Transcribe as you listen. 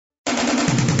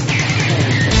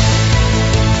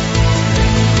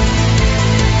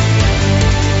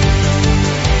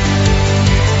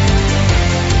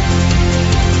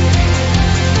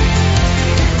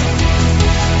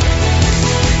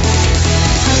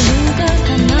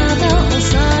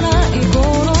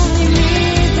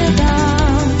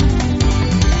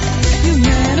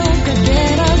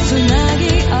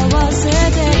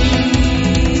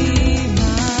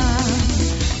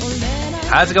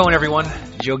How's it going, everyone?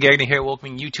 Joe Gagnon here,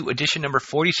 welcoming you to edition number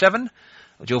 47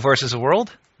 of Joe vs. the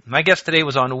World. My guest today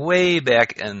was on way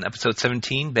back in episode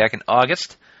 17, back in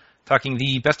August, talking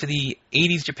the best of the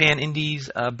 80s Japan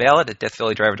Indies ballot at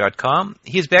DeathValleyDriver.com.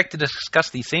 He is back to discuss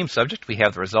the same subject. We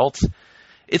have the results.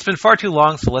 It's been far too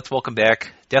long, so let's welcome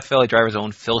back Death Valley Driver's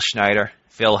own Phil Schneider.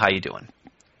 Phil, how you doing?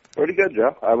 Pretty good,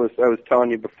 Joe. I was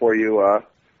telling you before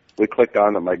we clicked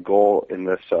on that my goal in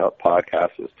this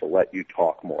podcast is to let you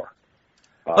talk more.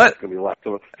 It's going to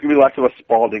be less of a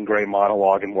Spalding Gray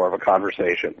monologue and more of a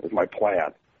conversation is my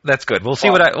plan. That's good. We'll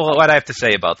see what I have to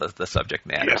say about the subject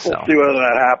matter. Yeah, we'll see whether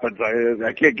that happens.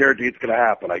 I can't guarantee it's going to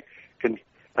happen. I can't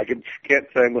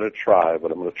say I'm going to try,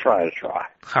 but I'm going to try.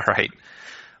 All right.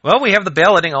 Well, we have the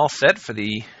balloting all set for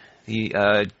the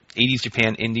 80s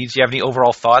Japan Indies. Do you have any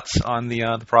overall thoughts on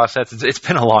the process? It's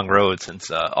been a long road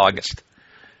since August.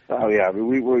 Oh yeah, I mean,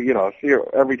 we were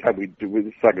every time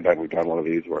the second time we've done one of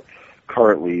these, we're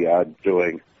currently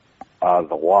doing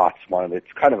the lots one.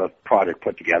 It's kind of a project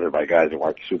put together by guys who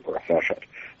aren't super efficient.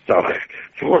 So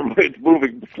it's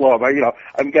moving slow.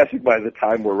 I'm guessing by the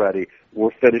time we're ready,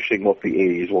 we're finishing with the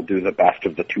 80s. We'll do the best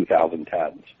of the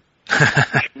 2010s.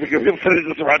 We'll finish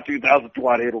this around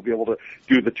 2020, and we'll be able to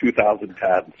do the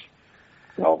 2010s.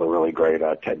 All the really great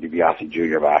Ted DiBiase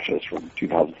Jr. matches from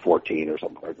 2014 or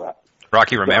something like that.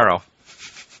 Rocky Romero.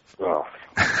 Oh.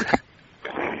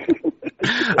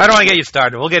 I don't want to get you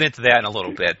started. We'll get into that in a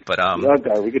little bit, but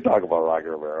okay, we can talk about Rocky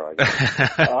Romero.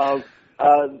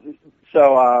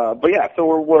 So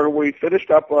we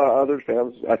finished up other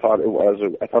fans. I thought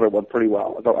it went pretty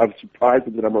well. I was surprised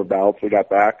at the number of ballots we got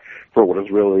back for what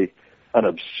is really an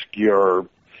obscure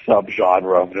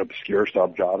subgenre of an obscure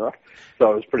subgenre.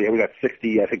 So it was pretty. We got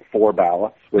 64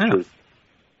 ballots, which is.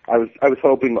 I was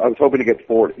hoping to get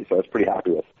 40, so I was pretty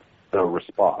happy with the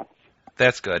response.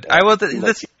 That's good. I was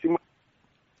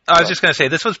just going to say,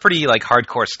 this was pretty,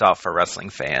 hardcore stuff for wrestling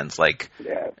fans. Not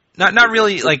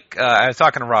really, I was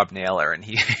talking to Rob Naylor, and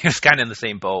he was kind of in the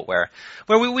same boat where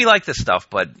we like this stuff,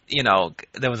 but,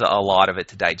 there was a lot of it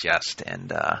to digest,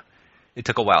 and it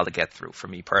took a while to get through for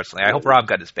me personally. I hope Rob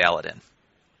got his ballot in.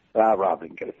 Rob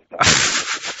didn't get his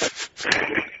ballot.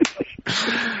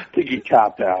 I think he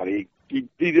tapped out. He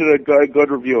did a good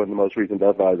review in the most recent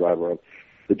Death Valley Driver of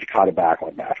the Jakata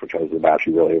Backlund match, which was the match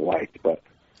he really liked, but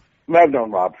I've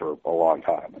known Rob for a long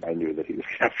time, and I knew that he was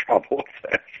going to have trouble with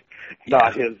this.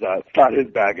 It's not his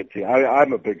bag of tea.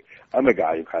 I'm a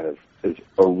guy who kind of is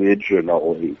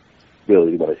originally,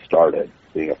 really when I started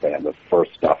being a fan, the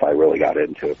first stuff I really got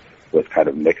into was kind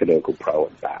of Michinoku Pro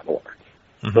and Battlelords.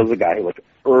 Mm-hmm. So I was a guy who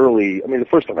early, the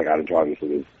first time I got into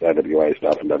obviously was NWA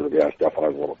stuff and WWF stuff when I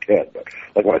was a little kid,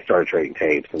 but when I started trading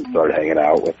tapes and started hanging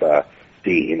out with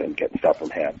Dean and getting stuff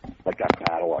from him, that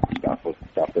Battlelords stuff was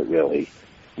stuff that really,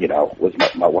 was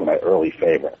one of my early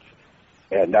favorites.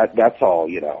 And that's all,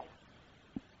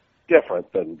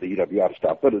 different than the UWF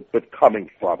stuff, but coming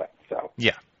from it. So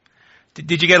yeah.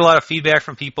 Did you get a lot of feedback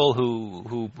from people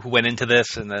who went into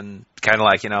this and then kind of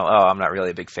I'm not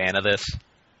really a big fan of this?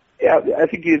 Yeah, I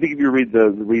think if you read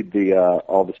the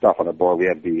all the stuff on the board, we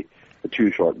had the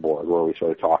Too Short board where we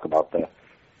sort of talk about the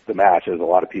matches. A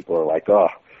lot of people are like,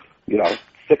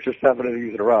 6 or 7 of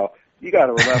these in a row. You got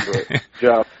to remember,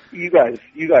 Joe. You guys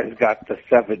got the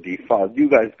 75. You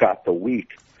guys got the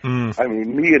week. Mm.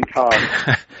 Me and Tom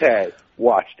Ted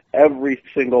watched every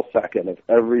single second of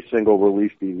every single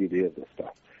release DVD of this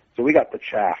stuff. So we got the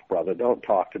chaff, brother. Don't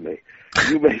talk to me.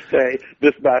 You may say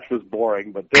this match was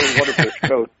boring, but then one of the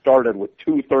shows started with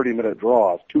 2 30-minute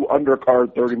draws, 2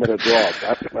 undercard 30-minute draws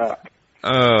back to back.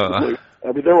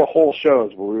 There were whole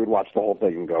shows where we would watch the whole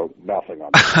thing and go, nothing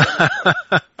on this.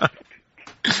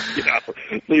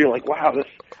 So you're like, wow, this.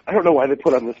 I don't know why they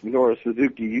put on this Minoru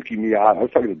Suzuki Yuki Miyata. I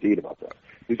was talking to Dean about that.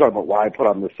 He was talking about why I put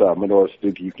on this Minoru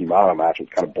Suzuki Yuki Miyata match.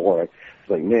 It's kind of boring. It's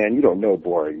like, man, you don't know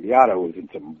boring. Miyata was in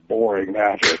some boring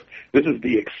matches. This is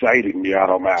the exciting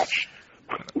Miyata match.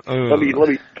 Let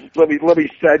me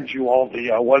send you all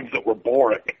the ones that were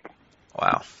boring.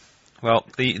 Wow. Well,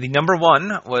 the number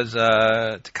one was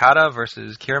Takada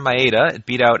versus Kira Maeda. It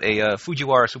beat out a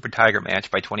Fujiwara Super Tiger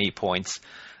match by 28 points.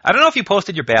 I don't know if you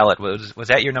posted your ballot. Was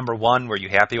that your number one? Were you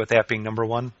happy with that being number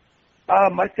one?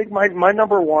 I think my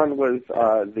number one was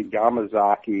the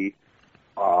Yamazaki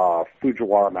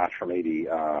Fujiwara match from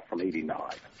 89,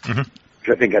 mm-hmm. which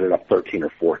I think ended up 13 or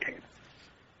 14.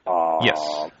 Yes.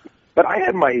 But I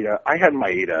had Maeda. I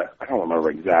don't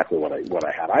remember exactly what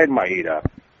I had. I had Maeda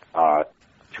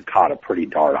Takada pretty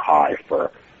darn high for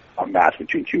a match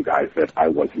between two guys that I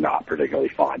was not particularly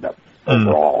fond of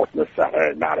overall. The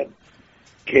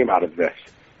came out of this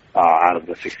out of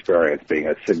this experience, being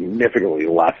a significantly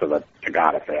less of a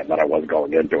Takada fan than I was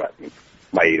going into it. And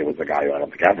Maeda was the guy who I don't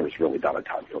think ever has really done a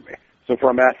ton for me. So for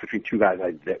a match between two guys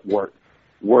that weren't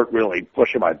really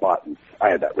pushing my buttons,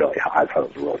 I thought it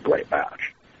was a really great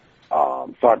match.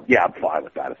 I'm fine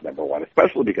with that as number one,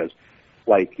 especially because,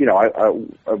 like, you know,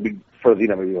 for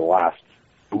maybe the last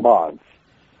month,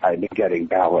 I've been getting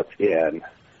ballots in,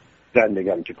 sending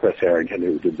them to Chris Harrington,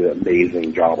 who did the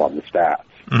amazing job on the stats.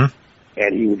 Mm-hmm.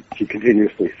 And he would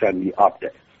continuously send me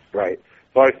updates, right?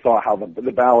 So I saw how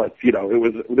the ballots, you know,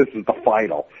 this is the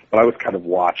final, but I was kind of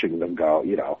watching them go,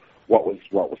 you know, what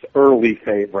was early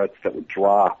favorites that would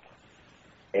drop.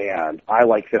 And I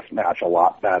like this match a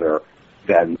lot better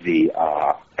than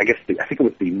I think it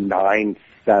was the 9-7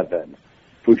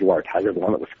 Fujiwara Tiger, the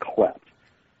one that was clipped.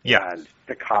 Yeah. And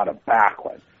Takada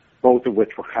Backlund, both of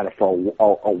which were kind of for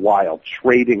a while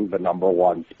trading the number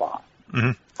one spot.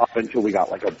 Mm-hmm. Up until we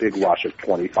got like a big rush of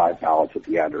 25 ballots at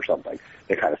the end or something.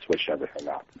 They kind of switched everything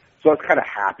up. So I was kind of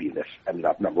happy this ended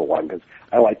up number one because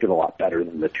I liked it a lot better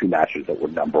than the two matches that were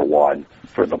number one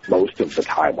for the most of the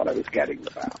time when I was getting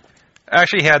the ballot. I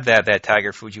actually had that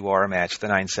Tiger Fujiwara match, the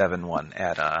 9-7 one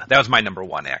at that was my number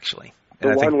one actually. The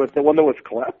one that was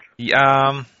clipped?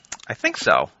 I think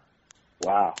so.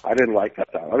 Wow, I didn't like that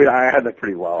though. I mean, I had that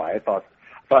pretty low. I thought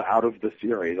out of the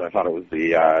series, I thought it was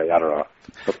the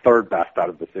third best out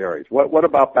of the series. What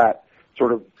about that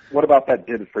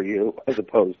did for you as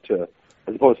opposed to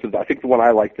I think the one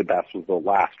I liked the best was the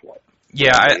last one.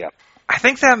 Yeah, I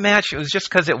think that match, it was just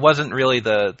because it wasn't really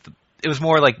it was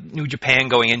more like New Japan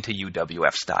going into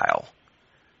UWF style.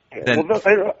 I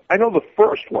know the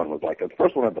first one was like that. The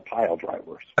first one had the pile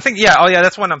drivers. I think,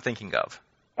 that's one I'm thinking of.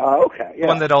 Okay, yeah.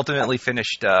 One that ultimately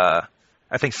finished, I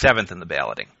think, 7th in the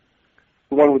balloting.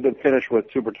 The one that finished with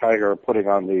Super Tiger putting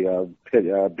on the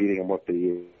beating him with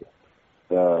the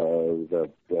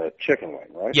chicken wing,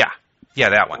 right? Yeah,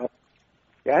 that one.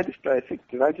 I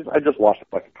just watched it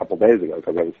like a couple days ago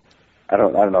because I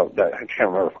don't know, I can't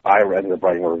remember if I ended up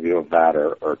writing a review of that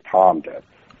or Tom did.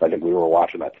 I think we were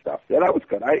watching that stuff. Yeah, that was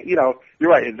good. You're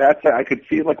right. I could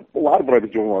see like a lot of what I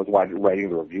was doing when I was writing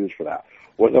the reviews for that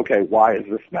was, okay, why is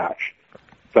this match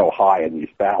so high in these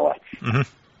ballots? Mm-hmm.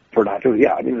 For not doing,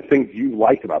 I mean, the things you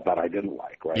liked about that I didn't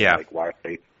like, right? Yeah. Like, why are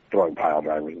they throwing pile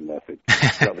drivers in this?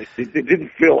 It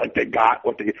didn't feel like they got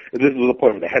what this was the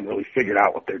point where they hadn't really figured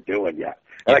out what they're doing yet.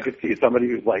 And I could see somebody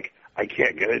who's like, I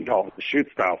can't get into all the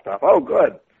shoot style stuff. Oh,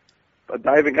 good. A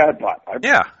diving headbutt. I'm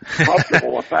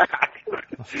comfortable with that.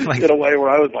 Like, in a way where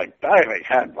I was like, diving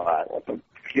headbutt. What the,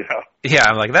 you know? Yeah,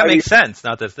 I'm like, that makes sense.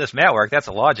 Not this mat work. That's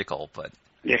illogical, but.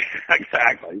 Yeah,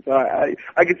 exactly. So I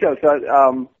could tell.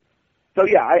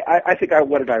 I think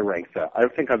what did I rank that? I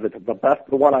think the best,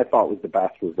 the one I thought was the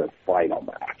best was the final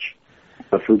match,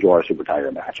 the Fujiwara Super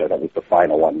Tiger match. I thought was the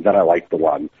final one. Then I liked the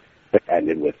one that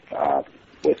ended with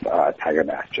Tiger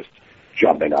Mask just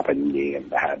jumping up and kneeing him in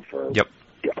the head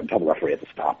until the referee had to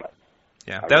stop it.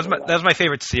 Yeah, that was my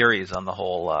favorite series on the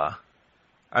whole.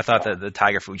 I thought that the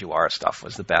Tiger Fujiwara stuff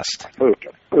was the best.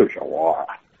 Fujiwara.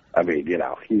 I mean, you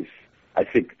know, I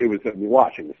think it was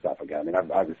watching the stuff again. I mean,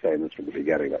 I was saying this from the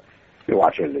beginning, but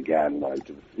watching it again when I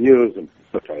did the news and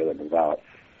the trailer comes out,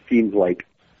 seems like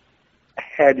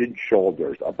head and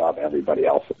shoulders above everybody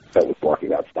else that was working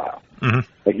that style. Mm-hmm.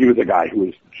 Like, he was a guy who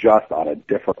was just on a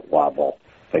different level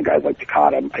than guys like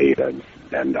Takada and Maeda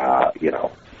and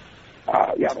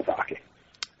Yamazaki.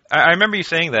 I remember you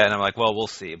saying that, and I'm like, well, we'll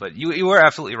see. But you were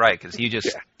absolutely right, because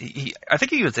I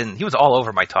think he was all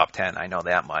over my top 10. I know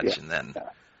that much. Yeah. And then,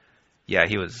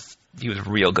 he was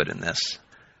real good in this.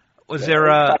 Was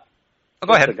there?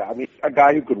 Go ahead. A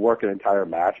guy who could work an entire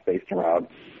match based around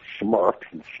smirks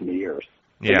and sneers.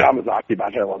 Yeah. The Yamazaki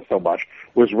match I love so much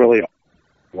was really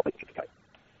just a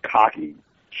cocky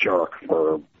jerk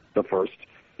for the first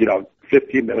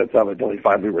 15 minutes of it until he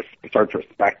finally starts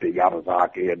respecting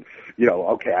Yamazaki and,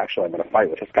 okay, actually I'm going to fight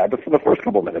with this guy. But for the first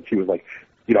couple of minutes, he was like,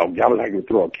 Yamazaki would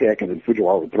throw a kick and then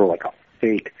Fujiwara would throw like a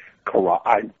fake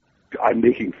karate. I'm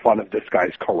making fun of this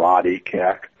guy's karate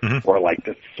kick, mm-hmm. or like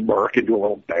just smirk and do a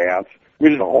little dance. We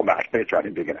did a whole match based around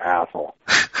him being an asshole.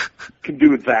 Can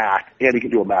do that, and he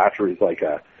can do a match where he's like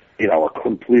a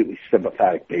completely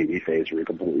sympathetic baby face, where you're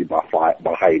completely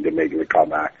behind him making a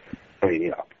comeback. I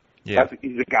mean,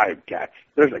 he's a guy who gets.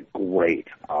 There's a great.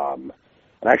 I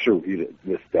actually reviewed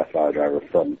this Death Valley Driver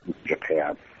from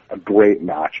Japan. A great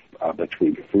match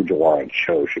between Fujiwara and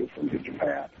Choshu from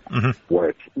Japan, mm-hmm.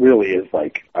 where it really is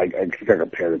like I think I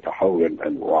compared it to Hogan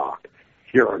and Rock.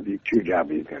 Here are these two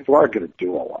Japanese guys who aren't going to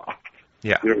do a lot.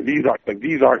 Yeah, these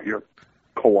aren't your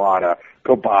Kawada,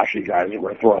 Kobashi guys who are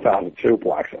going to throw 1,000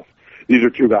 suplexes. these are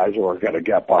two guys who are going to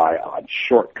get by on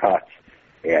shortcuts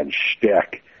and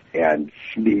shtick and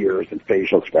smears and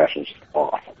facial expressions.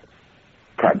 Awesome.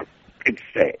 Kind of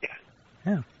insane.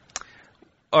 Yeah.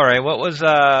 All right. What was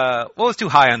too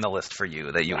high on the list for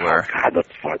you that you were? Oh, God,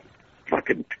 that's fun.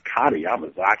 Fucking Takada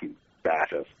Yamazaki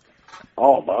matches.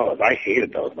 All those. I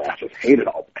hated those matches. Hated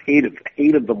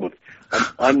them with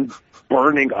an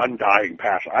burning, undying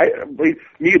passion.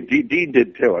 Me and Dean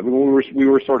did too. I mean, we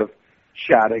were sort of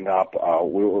chatting up.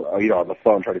 We were, on the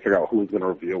phone trying to figure out who was going to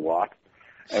review what.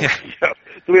 And so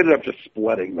we ended up just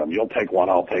splitting them. You'll take one,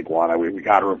 I'll take one. We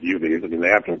got to review these. I mean,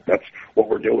 that's what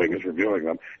we're doing is reviewing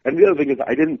them. And the other thing is,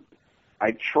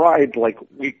 I tried,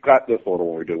 we got this one when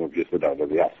we were doing reviews for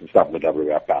WWF, and stuff in the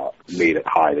WWF ballot made it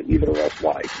high that neither of us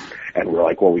liked. And we're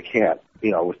like, well, we can't,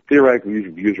 theoretically, these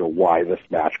reviews are why this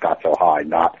match got so high,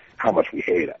 not how much we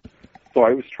hate it. So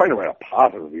I was trying to write a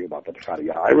positive review about the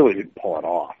Takada. I really didn't pull it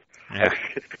off. Yeah.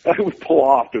 I would pull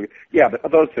off doing,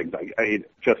 but those things,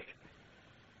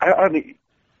 I mean,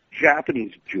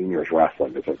 Japanese juniors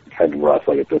wrestling is a kind of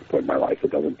wrestling at this point in my life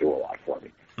that doesn't do a lot for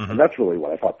me. Mm-hmm. And that's really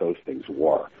what I thought those things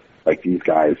were. Like, these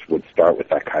guys would start with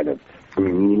that kind of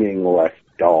meaningless,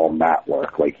 dull mat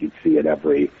work like you'd see in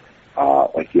every,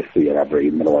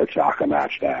 Minoru Chaka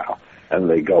match now. And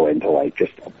they go into,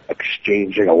 just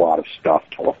exchanging a lot of stuff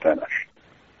till a finish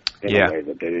in a way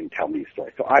that they didn't tell me a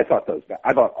story. So I thought those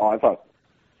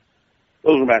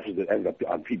were matches that ended up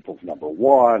on people's number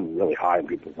one, really high in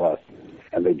people's list,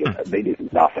 and they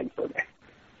did nothing for me.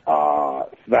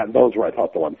 Those were, I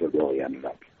thought, the ones that really ended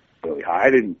up really high.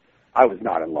 I was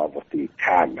not in love with the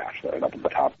tag match that ended up in the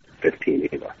top 15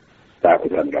 either. That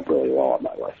ended up really low on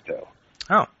my list too.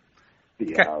 Oh.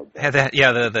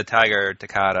 The Tiger,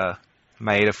 Takada,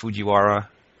 Maeda, Fujiwara.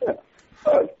 Yeah.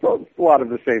 So a lot of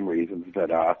the same reasons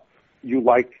that you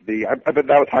liked I bet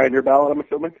that was high on your ballot, I'm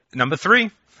assuming? Number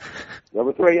 3.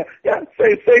 Number 3, yeah.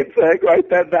 Same thing, right?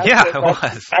 It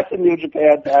was. That's a New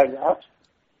Japan tag match.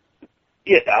 I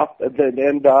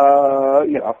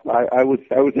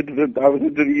was into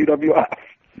the UWF.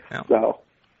 Yeah. So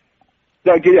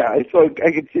I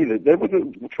could see that there was a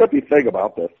trippy thing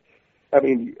about this. I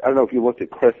mean, I don't know if you looked at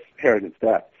Chris Harrington's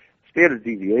stats. Standard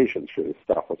deviations for this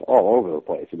stuff was all over the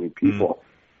place. I mean,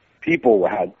 people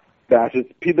had matches.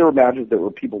 There were matches that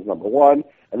were people's number one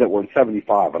and that were in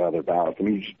 75 on other ballots. I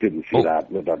mean, you just didn't see that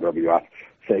in the WWF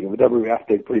thing. In the WWF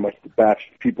thing, pretty much the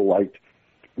match people liked,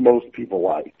 most people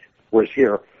liked. Whereas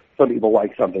here, some people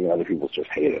like something and other people just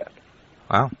hated it.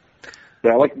 Wow.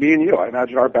 Yeah, like me and you. I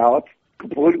imagine our ballots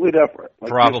completely different.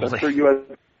 Probably. I'm sure you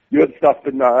had stuff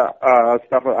in I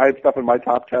had stuff in my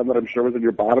top 10 that I'm sure was in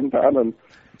your bottom 10, and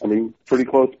I mean, pretty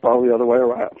close, probably the other way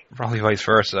around. Probably vice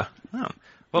versa. Oh.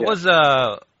 What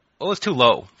was too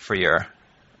low for your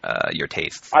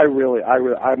tastes? I'm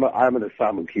an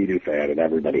Isamu Kido fan, and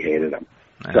everybody hated him.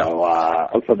 So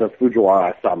the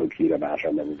Fujiwara Isamu Kido match I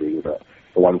remember being the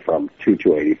one from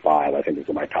 2/285, I think is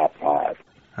in my top 5.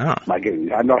 Oh. I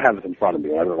don't have this in front of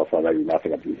me. I don't know if I might be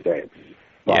messing up these dates.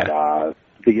 But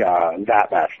that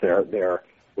match there,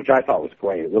 which I thought was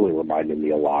great, it really reminded me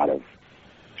a lot of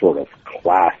sort of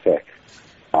classic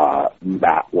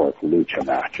mat work lucha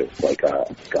matches, like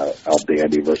El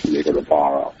Dandy versus Mika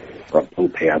Navarro, or Blue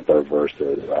Panther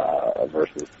versus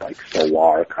like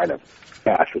Solar kind of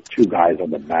match with two guys on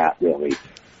the mat really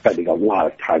spending a lot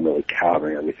of time really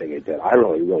countering everything they did. I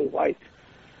really, really liked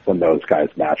when those guys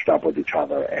matched up with each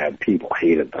other, and people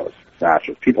hated those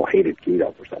matches. People hated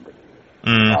Kido for some reason.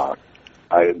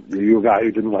 Were you a guy who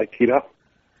didn't like Kido?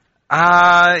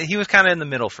 He was kind of in the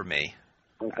middle for me.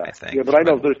 Okay. I think. Yeah, but I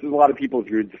know there's a lot of people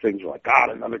who read the things who are like, God,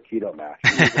 another Kido match.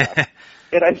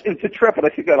 It's a trip, and I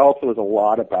think that also is a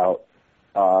lot about,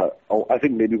 I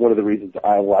think maybe one of the reasons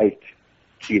I liked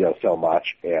Kido so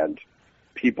much and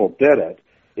people did it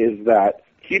is that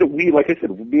Kido, like I said,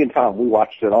 me and Tom, we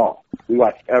watched it all. We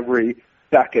watched every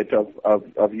second of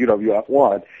UWF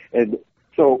 1. And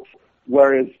so,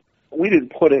 whereas we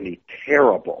didn't put any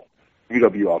terrible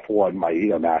UWF 1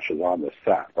 Maeda matches on this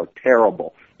set, or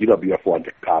terrible UWF 1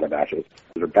 Takada matches,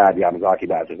 or bad Yamazaki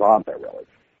matches on there, really.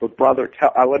 But brother,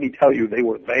 let me tell you, they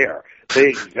were there. They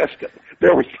existed.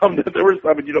 There were some in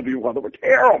UWF 1 that were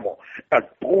terrible and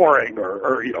boring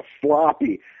or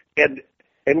sloppy. And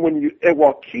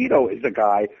while Kido is a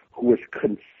guy who is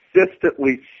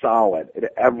consistently solid in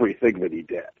everything that he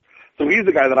did. So he's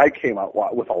the guy that I came out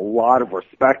with a lot of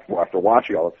respect for after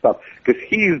watching all this stuff, because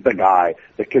he's the guy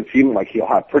that can seem like he'll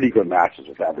have pretty good matches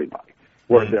with everybody.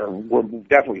 where there were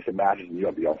definitely some matches in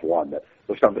UWF 1 that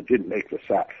was stuff that didn't make the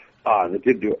set, that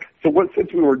didn't do it. So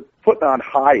since we were putting on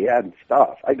high-end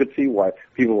stuff, I could see why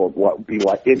people would be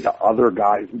like into other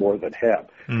guys more than him,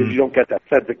 because you don't get that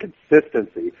sense of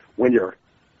consistency when you're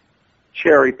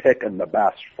cherry-picking the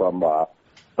best from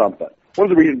something.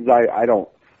 One of the reasons I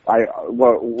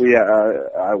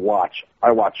watch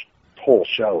whole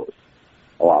shows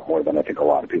a lot more than I think a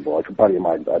lot of people. Like a buddy of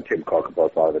mine, Tim Cook,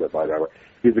 both of it, if I ever.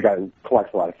 He's a guy who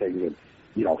collects a lot of things, and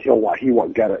he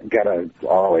won't get a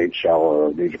ROH show or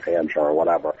a New Japan show or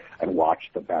whatever and watch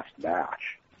the best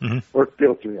match. Or it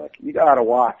feels to me like you got to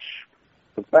watch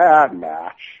the bad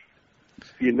match.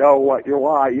 You know what you're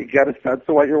watching. You get a sense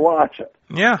of what you're watching.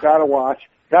 Yeah. Gotta watch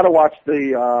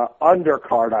the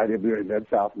undercard IWA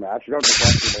Mid-South match. You don't have to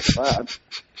watch the match.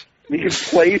 You can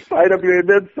place IWA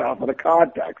Mid-South in a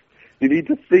context. You need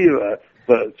to see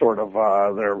the sort of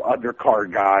their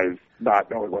undercard guys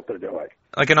not knowing what they're doing.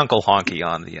 Like an Uncle Honky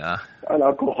on the... An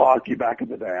Uncle Honky back in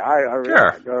the day.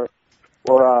 Sure.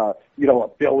 Or a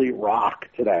Billy Rock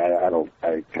today.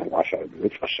 I can't watch a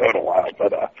show in a while,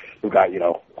 but we've got,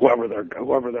 whoever their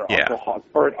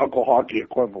Uncle Honky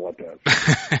equivalent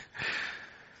is.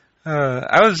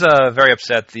 I was very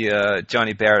upset the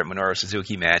Johnny Barrett Minoru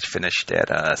Suzuki match finished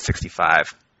at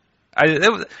 65.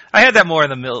 I had that more in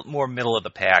the more middle of the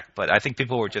pack, but I think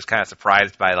people were just kind of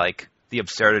surprised by like the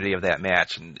absurdity of that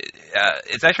match, and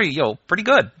it's actually pretty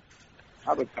good.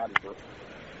 I was kind of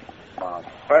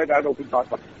I don't know if we talk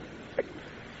about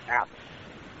apps.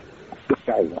 This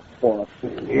guy's a former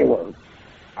dealer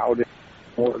out in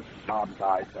Fort job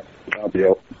guys at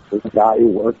W. There's a guy who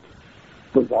works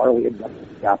bizarrely and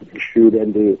happened to shoot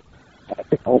into, I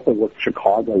think also with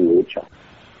Chicago Lucha.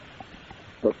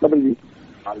 So somebody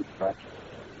on stretch.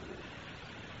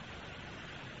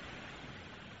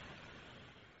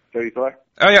 So you still there?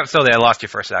 Oh yeah, so I lost you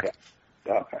for a second.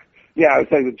 Yeah. Okay. Yeah, I was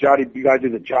saying that you guys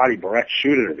did the Johnny Barrett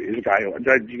shoot interview. He's a guy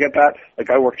did you get that? Like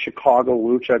I worked Chicago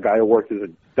Lucha, a guy who worked as a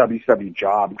WCW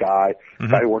job guy,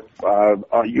 guy who worked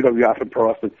UWF and Pro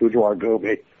Wrestling Fujiwara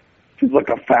Gobi. He's like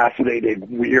a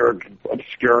fascinating, weird,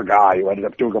 obscure guy who ended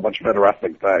up doing a bunch of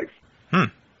interesting things.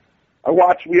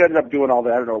 We ended up doing all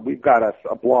that. I don't know. We've got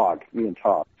a blog, me and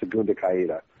Tom, Segunda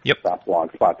Caída. Yep.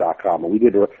 .blogspot.com, and we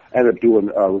ended up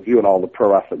doing reviewing all the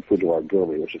Pro Wrestling Fujiwara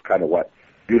Gobi, which is kind of what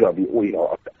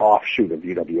offshoot of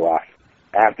UWF.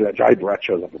 After that, Johnny Barrett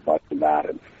shows up a bunch in that,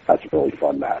 and that's a really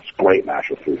fun match. Great match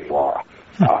with Fujiwara.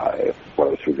 One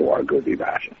of the Fujiwara Gobi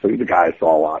matches. So he's a guy I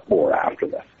saw a lot more after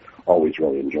this. Always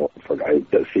really enjoyed it for a guy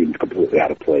that seemed completely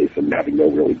out of place and having no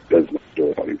really business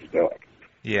doing what he was doing.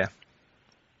 Yeah.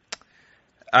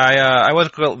 I was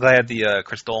glad the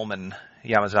Chris Dolman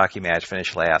Yamazaki match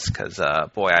finished last because,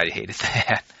 boy, I hated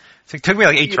that. It took me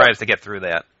like 8 tries to get through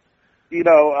that.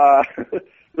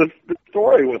 The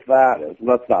story with that is,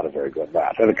 that's not a very good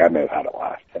match. I think I may have had it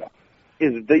last time.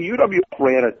 Is the UWF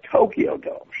ran a Tokyo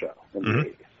Dome show in the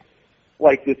 80s.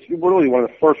 Like, it's literally one of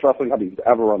the first wrestling companies to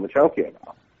ever run the Tokyo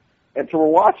Dome. And so we're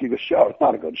watching the show. It's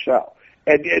not a good show.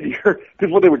 And because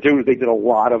what they were doing is they did a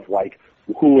lot of, like,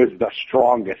 who is the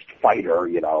strongest fighter,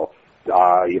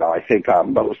 I think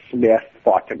Mo Smith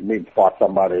fought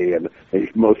somebody, and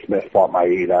Mo Smith fought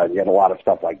Maeda, and you had a lot of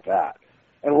stuff like that.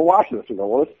 And we're watching this, and we go,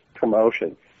 well, this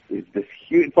promotion is this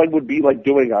huge. It's like would be like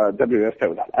doing a WWF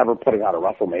without ever putting on a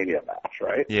WrestleMania match,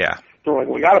 right? Yeah. So we're like,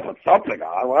 we got to put something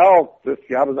on. Well, this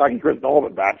Yamazaki Chris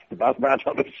Dolman match is the best match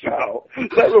on the show.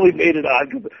 That really made it on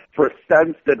because for a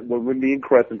sense that when me and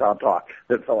Chris and Tom talked,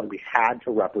 that felt like we had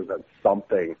to represent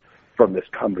something from this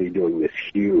company doing this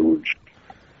huge,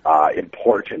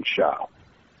 important show.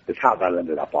 Is how that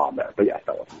ended up on there. But yes,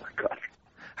 that wasn't very good.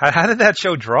 How did that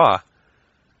show draw?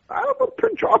 I don't know,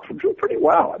 pretty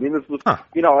well. I mean, this was, I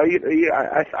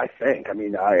think. I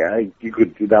mean,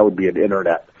 that would be an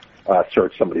internet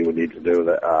search somebody would need to do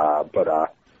that. But I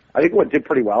think it did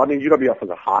pretty well. I mean, UWF was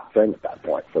a hot thing at that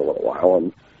point for a little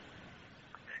while,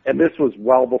 and this was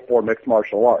well before mixed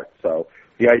martial arts. So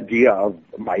the idea of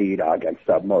Maeda against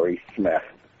Maurice Smith,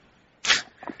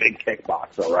 a big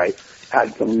kickboxer, right,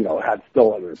 had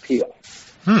still an appeal.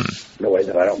 In a way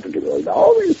that I don't think it really does.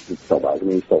 Oh, it still does. I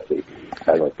mean, you still see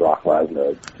guys like Brock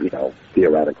Lesnar,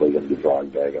 theoretically going to be drawing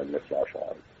big on mixed martial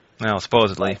arts. Well,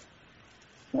 supposedly.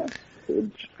 Yeah. It's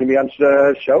going to be on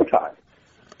Showtime.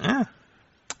 Yeah.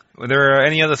 Were there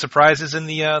any other surprises in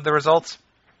the results?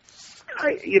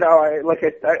 I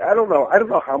don't know. I don't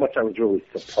know how much I was really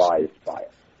surprised by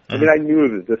it. I mean, I knew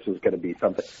that this was going to be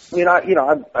something. I mean,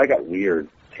 I got weird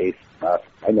taste.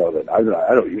 I know that I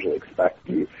don't usually expect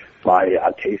my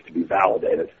taste to be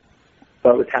validated. So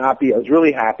I was happy. I was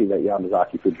really happy that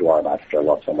Yamazaki Fujiwara match, which I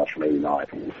love so much from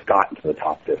 '89, got into the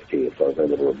top 15. So I was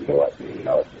able to review it,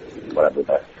 whatever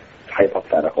the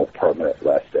hypothetical permanent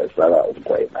list is. So that was a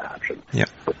great match, and it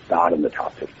was not in the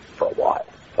top 15 for a while.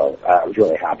 So I was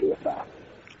really happy with that.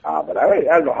 But I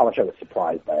don't know how much I was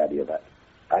surprised by any of it.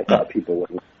 I thought people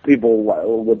would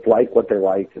like what they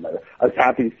liked, and I was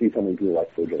happy to see so many people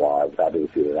like Fujiwara. I was happy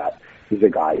to see that he's a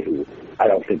guy who I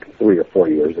don't think 3 or 4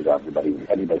 years ago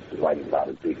anybody was writing about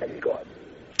as being any good.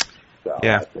 So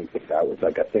I think that was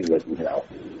like a thing that,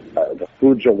 the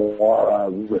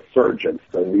Fujiwara resurgence,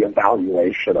 the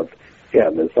evaluation of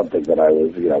him is something that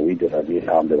me and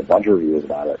Tom did a bunch of reviews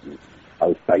about it, and I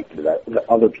was psyched that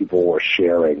other people were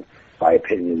sharing my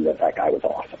opinion that guy was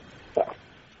awesome. So.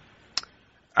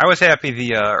 I was happy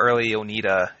the early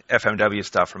Onita FMW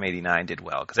stuff from '89 did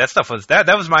well, because that stuff was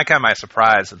that was my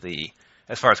surprise of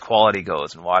as far as quality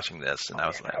goes in watching this, and I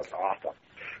was like, that was awesome.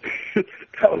 I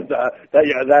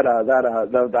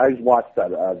watched that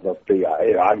the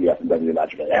FMW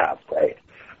match. Yeah, it's great.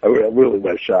 I really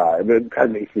wish. It kind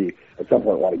of makes me at some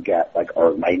point want to get like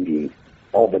all the 90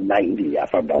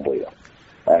 FMW.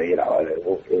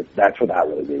 That's what that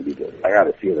really made me do. I got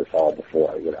to see this all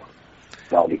before,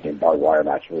 Well, became barbed wire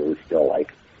match where it was still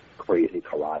like crazy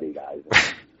karate guys.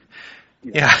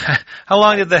 Yeah. How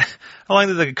long did the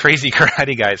crazy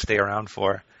karate guys stay around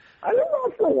for? I don't know,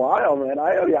 for a while, man.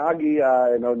 Aoyagi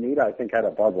and Onita, I think, had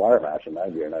a barbed wire match in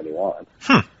 '90 or '91.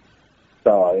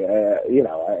 So,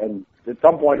 and at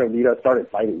some point Onita started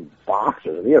fighting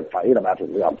boxers, and he had a match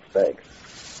with Leon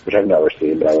Spinks, which I've never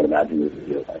seen, but I would imagine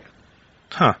he was like.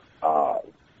 The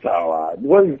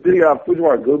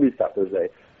Fujiwara Gooby stuff, there's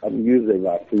I'm using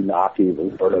Funaki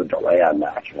Roberto Duran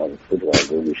match on the Fujiwara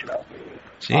Gooby show.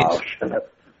 That's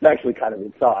actually kind of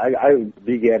so I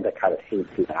began to kind of hate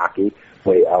Funaki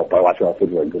by watching all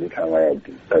Fujiwara Gooby kind of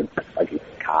like he's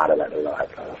caught and I don't know,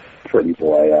 that kind of pretty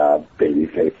boy baby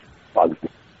face bugs me.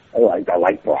 I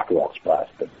like Brock Express,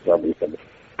 but for some reason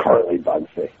currently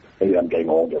bugs me. Maybe I'm getting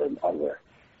older and uglier.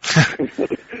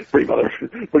 pretty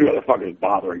motherfuckers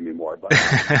bothering me more, but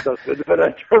Duran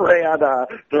and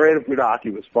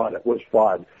Funaki was fun. It was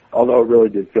fun, although it really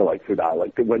did feel like Funaki.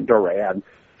 Like when Duran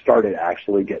started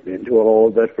actually getting into it a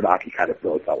little bit, Funaki kind of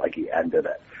really felt like he ended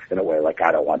it in a way. Like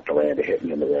I don't want Duran to hit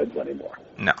me in the ribs anymore.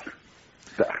 No.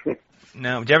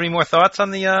 No. Do you have any more thoughts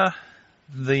on the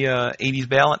 '80s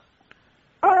ballot?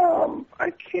 I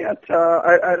can't.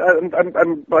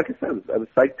 I'm like I said, I was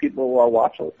psyched people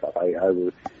watch all this stuff. I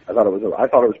thought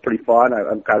it was pretty fun.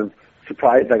 I'm kind of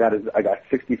surprised I got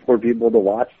 64 people to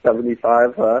watch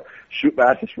 75 shoot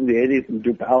matches from the '80s and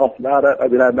do ballots about it. I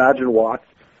mean, I imagine Watts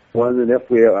wondering if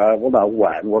we're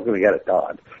going to get it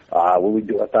done. When we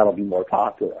do it, that'll be more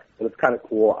popular. But it's kind of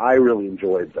cool. I really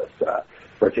enjoyed this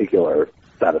particular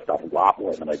set of stuff a lot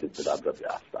more than I did the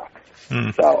WWF stuff.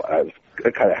 So I was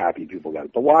kind of happy people got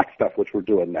it. The Watch stuff, which we're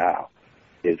doing now,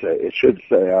 it should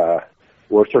say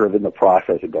we're sort of in the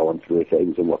process of going through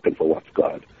things and looking for what's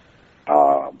good.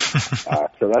 So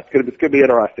it's gonna be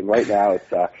interesting. Right now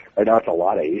it's a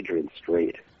lot of Adrian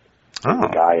Straight. The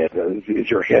guy is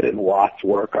your hit in Watts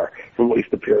work, or for at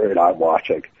least the period I'm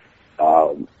watching.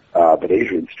 But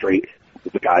Adrian Straight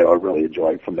is the guy I'm really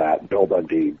enjoying from that. Bill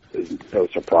Dundee is no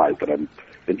surprise, but I'm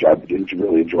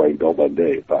really enjoying Bill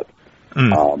Dundee. But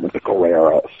with the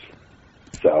Guerreros.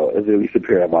 So at least the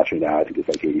period I'm watching now, I think it's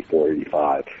like 84,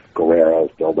 85.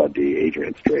 Guerreros, Bill Dundee,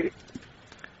 Adrian Straight.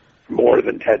 More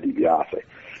than Ted DiBiase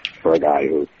for a guy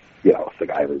who, is the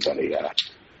guy everybody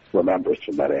remembers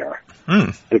from that era.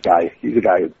 He's a guy who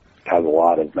has a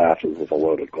lot of matches with a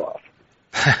loaded glove.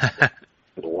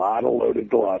 There's a lot of loaded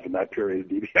gloves in that period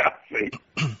of DiBiase.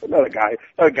 Another guy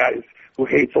who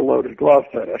hates a loaded glove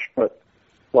finish, but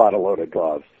a lot of loaded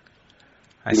gloves.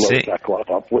 I see. Loads that glove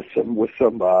up with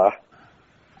impunity.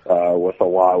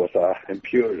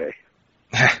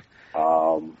 There's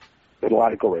a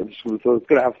lot of great. So it's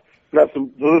gonna have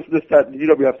some. This set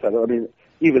UWF set. I mean,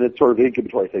 even it's sort of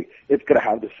incubatory thing. It's gonna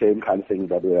have the same kind of thing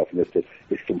WWF missed it.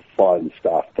 It's some fun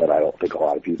stuff that I don't think a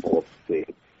lot of people have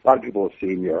seen. A lot of people have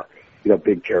seen your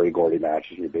big Terry Gordy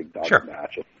matches, your big Duggan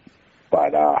matches.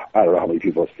 But I don't know how many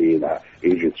people have seen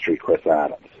Adrian Street Chris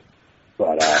Adams.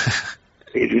 But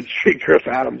Adrian Street Chris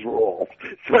Adams rules.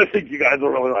 So I think you guys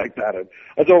will really like that. And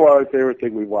I think one of my favorite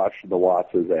thing we watched from the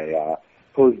Watts is a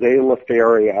Jose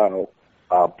Lothario,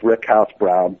 Brickhouse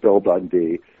Brown, Bill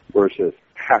Dundee versus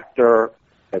Hector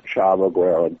and Chavo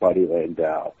Guerrero and Buddy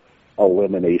Landau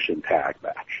elimination tag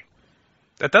match.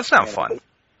 That does sound fun.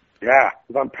 Yeah,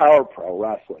 it's on Power Pro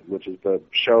Wrestling, which is the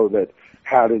show that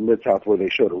had in Mid-South where they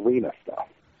showed arena stuff.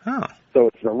 Oh. So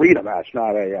it's an arena match,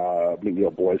 not a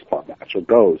Boys Club match. So it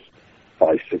goes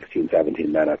probably 16,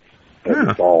 17 minutes. And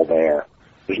it's all there.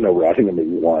 There's no, I think there may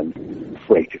be one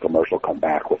break to commercial, come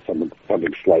back with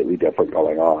something slightly different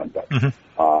going on. But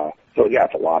so yeah,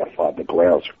 it's a lot of fun. The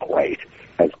Guerreros are great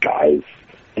as guys,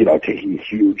 you know, taking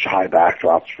huge high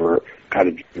backdrops for kind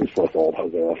of useless old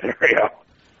Jose Lothario.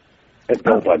 And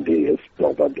Bill Dundee is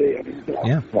Bill Dundee. I mean, you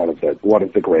know, one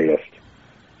of the greatest,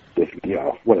 you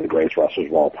know, one of the greatest wrestlers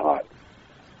of all time.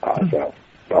 So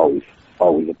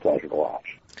always a pleasure to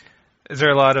watch. Is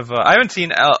there a lot of? I haven't seen.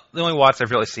 The only Watts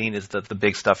I've really seen is the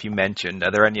big stuff you mentioned.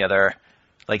 Are there any other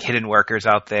like hidden workers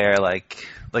out there? Like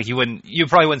you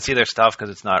probably wouldn't see their stuff because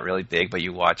it's not really big, but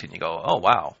you watch it and you go, oh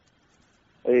wow.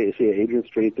 Hey, you see Adrian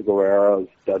Street, the Guerreros,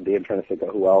 Dundee. I'm trying to think of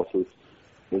who else is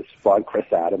fun.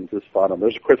 Chris Adams is fun.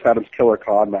 There's a Chris Adams Killer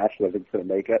Khan match that I think is going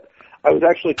to make it. I was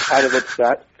actually kind of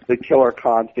upset that Killer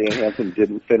Khan Stan Hansen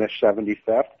didn't finish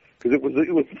 75th. Because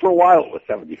it was for a while it was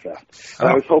 75th, and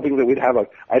I was hoping that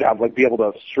I'd be able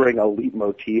to string a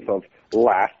leitmotif of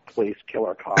last place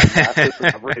Killer Khan matches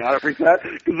on every set.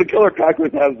 Because the Killer Khan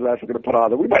Chris Adams match we're going to put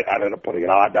on, and we might not end up putting it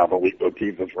on now. The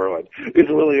leitmotif is ruined.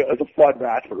 It's a fun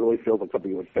match, but it really feels like something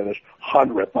that would finish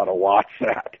 100th on a watch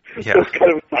set. Yeah. So it's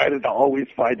kind of excited to always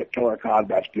find a Killer Khan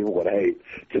match people would hate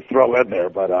to throw in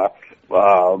there. But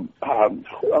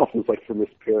who else was like from this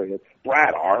period?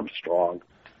 Brad Armstrong.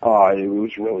 It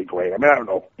was really great. I mean, I don't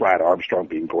know if Brad Armstrong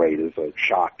being great is a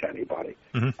shock to anybody.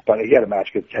 But he had a match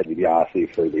against Ted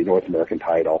DiBiase for the North American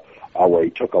title where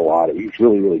he took he was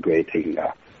really, really great taking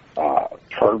a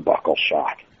turnbuckle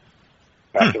shot.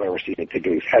 Best I've ever seen him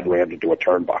taking his head rammed into a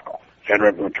turnbuckle. Head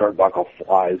rammed into a turnbuckle,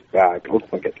 flies back. It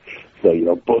looks like it's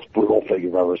the most brutal thing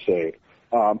you've ever seen.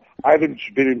 I've been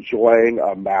enjoying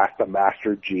the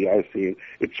Master G I've seen.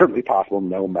 It's certainly possible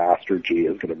no Master G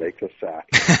is going to make this set.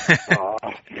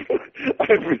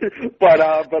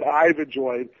 But I've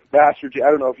enjoyed Master G.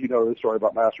 I don't know if you know the story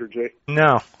about Master G.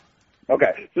 No.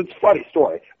 Okay, so it's a funny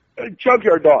story.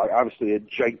 Junkyard Dog, obviously a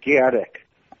gigantic.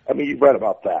 I mean, you've read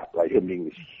about that, right? Him being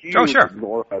this huge,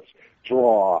 enormous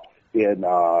draw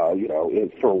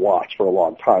for Watts for a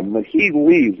long time. And then he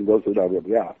leaves and goes to the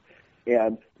WWF.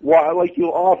 And while, like you'll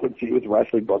often see with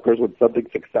wrestling bookers, when something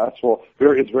successful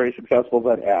is very successful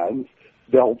that ends,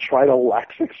 they'll try to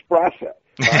Lex Express it.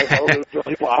 Right? It's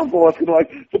really possible. It's gonna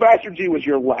so Master G was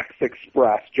your Lex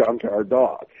Express Junkyard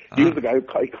Dog. He was the guy who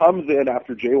comes in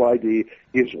after JYD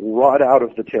is run out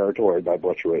of the territory by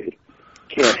Butch Reed.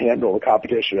 Can't handle the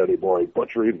competition anymore.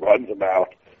 Butch Reed runs him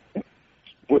out.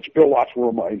 Which Bill Watts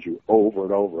will remind you over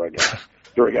and over again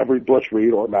during every Butch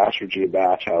Reed or Master G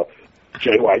match how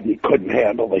JYD couldn't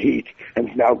handle the heat and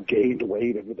has now gained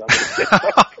weight in the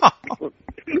WWE.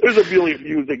 There's a really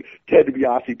amusing Ted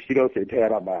DiBiase Tito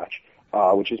Santana match,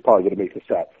 which is probably going to make the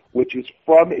set, which is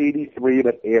from '83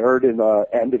 but aired in the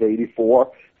end of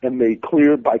 '84, and they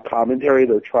cleared by commentary.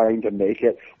 They're trying to make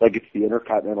it like it's the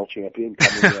Intercontinental Champion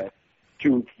coming in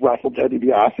to wrestle Ted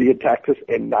DiBiase in Texas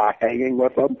and not hanging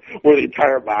with him, where the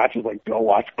entire match is like Bill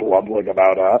Watts grumbling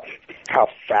about how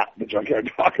fat the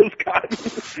Junkyard Dog has gotten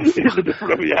in the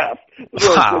WWF.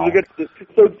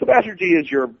 So Sebastian G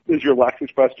is your Lex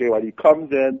Express JYD.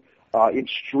 Comes in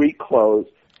street clothes,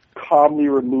 calmly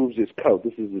removes his coat.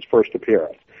 This is his first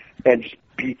appearance, and just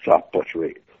beats up Butch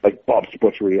Reed, like bumps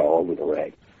Butch Reed all over the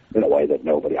ring in a way that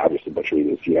nobody, obviously Butch Reed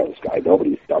is this guy.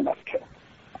 Nobody's done that to him.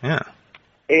 Yeah.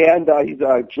 And he's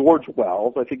George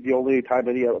Wells. I think the only time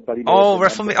anybody.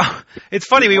 WrestleMania! Oh, it's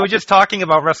funny. We were just talking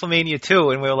about WrestleMania 2,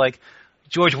 and we were like,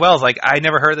 George Wells. Like I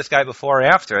never heard of this guy before or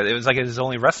after. It was like his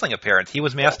only wrestling appearance. He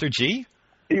was Master G.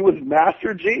 He was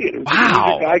Master G. And it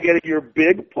was the guy getting your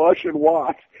big push and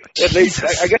watch. And I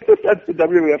guess the sense the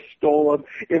WWF stole him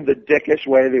in the dickish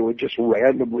way they would just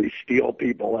randomly steal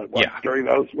people at once during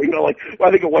those.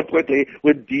 I think at one point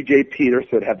when DJ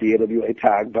Peterson had the NWA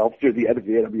tag belts through the end of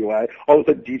the NWA, all of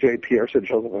a sudden DJ Peterson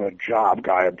shows up as a job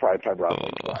guy in primetime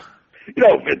wrestling.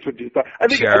 Vince would do stuff. I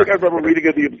think I remember reading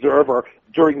in The Observer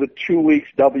during the 2 weeks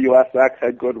WSX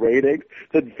had good ratings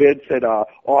that Vince had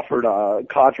offered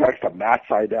contracts to Matt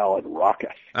Sydal and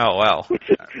Ruckus. Oh, wow. Which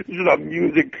is an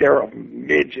amusing pair of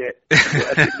midget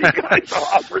guys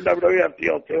offered WWF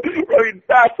deal too. I mean,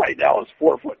 Matt Sydal is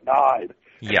 4'9".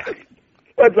 Yeah.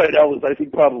 Matt Sydal was, I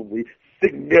think, probably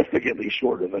significantly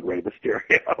shorter than Rey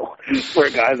Mysterio for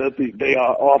a guy that they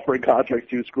offering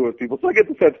contracts to screw with people. So I get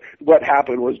the sense what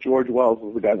happened was George Wells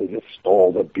was the guy that just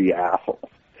stole to be assholes.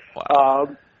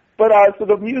 Wow. So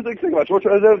the music thing about George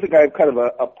Wells, I think I have kind of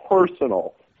a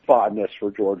personal fondness for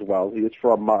George Wells. He is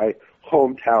from my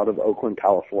hometown of Oakland,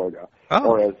 California. Oh.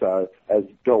 Or as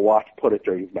Bill Watts put it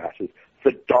during his matches,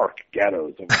 the dark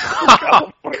ghettos of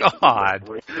Oh, God.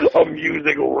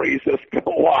 amusing racist Bill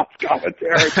Watts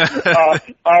commentary.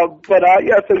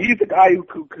 So he's a guy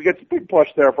who gets a big push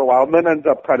there for a while, and then ends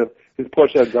up his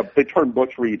push ends up, they turn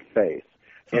Butch Reed face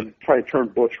and try to turn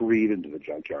Butch Reed into the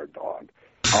Junkyard Dog.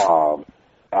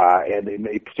 And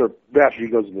they sort of, Master G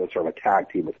goes into sort of a tag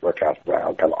team with Rick S.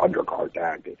 Brown, kind of undercard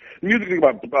tag team. The music thing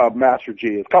about Master G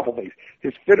is a couple things.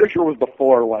 His finisher was the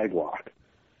 4-leg lock,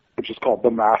 which is called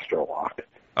the Master Lock.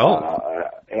 Oh.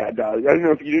 I don't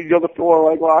know if you know the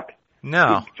 4-leg lock?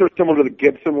 No. It's sort of similar to the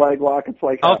Gibson leg lock. It's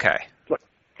like okay.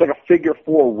 It's like a figure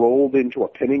 4 rolled into a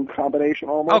pinning combination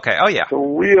almost. Okay. Oh yeah. It's a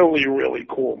really, really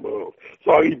cool move.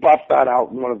 So he busts that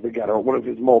out in one of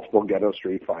his multiple ghetto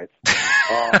street fights.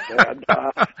 And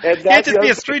it can't just be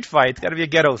a street fight. It's got to be a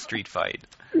ghetto street fight.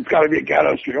 It's got to be a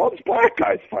ghetto street. All these black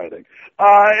guys fighting.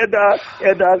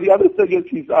 The other thing is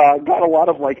he's got a lot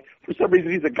of, like, for some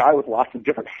reason he's a guy with lots of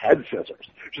different head scissors,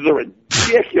 which is a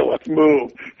ridiculous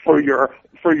move for your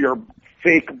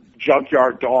fake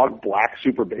Junkyard Dog black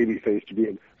super baby face to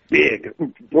be big.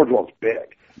 Boardwalk's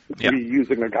big. To be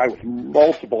using a guy with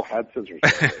multiple head scissors.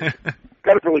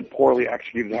 Kind of really poorly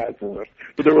executed head scissors,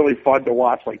 but they're really fun to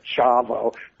watch. Like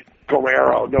Chavo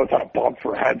Guerrero knows how to bump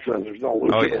for head scissors. No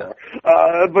luchador.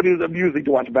 But it was amusing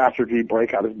to watch Master G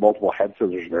break out his multiple head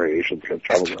scissors variations against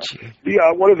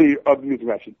Chavo. One of the amusing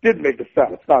matches did make the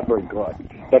set. It's not very good,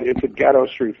 but it's a ghetto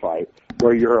street fight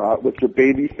where you're with your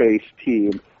babyface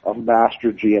team of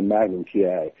Master G and Magnum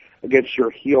TA against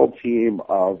your heel team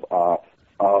of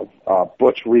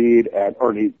Butch Reed and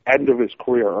end of his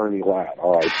career, Ernie Ladd,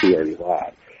 R.I.P. Ernie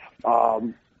Ladd.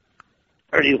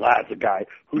 Ernie Ladd's a guy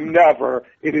who never,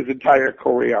 in his entire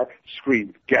career,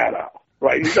 screamed ghetto,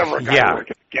 right? He's never a guy who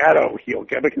worked a ghetto heel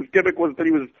gimmick. His gimmick was that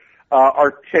he was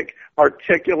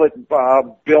articulate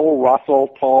Bill Russell,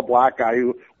 tall black guy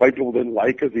who white people didn't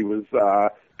like because he was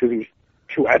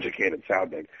too educated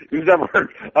sounding. We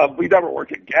never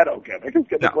worked a ghetto gimmick. His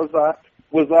gimmick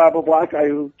was a black guy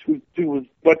who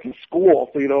went to school,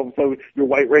 so your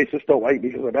white racists don't like me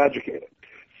because I'm educated.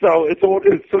 So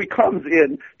he comes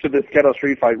in to this ghetto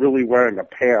street fight really wearing a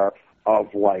pair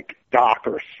of like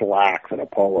Docker slacks and a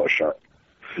polo shirt,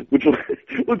 which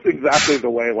looks exactly the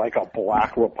way like a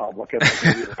black Republican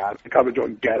has to come into a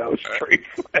ghetto street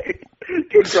fight.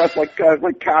 Get dressed like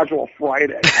casual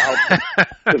Friday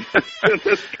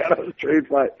this ghetto street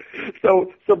fight.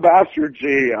 So Master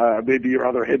G may be your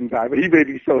other hidden guy, but he may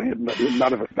be so hidden that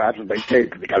none of his matches they take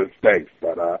because he got his stakes.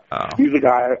 But he's a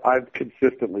guy I've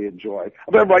consistently enjoyed.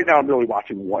 I mean, right now I'm really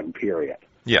watching one period.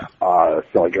 Yeah. So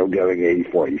like I'm going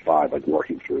 84, 85, like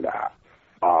working through that.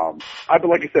 But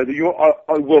like I said,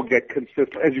 I will get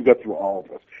consistent as you go through all of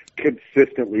this,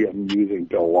 consistently amusing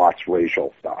Bill Watts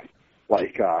racial stuff.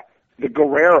 Like the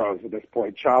Guerreros at this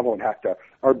point, Chavo and Hector,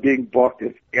 are being booked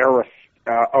as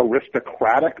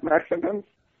aristocratic Mexicans.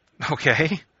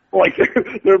 Okay. Like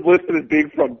they're listed as being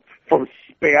from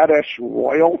Spanish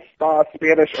royal stock,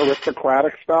 Spanish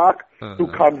aristocratic stock, who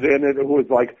comes in and who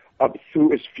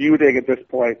is feuding at this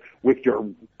point with your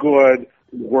good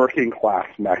working class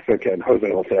Mexican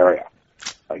Jose Lothario.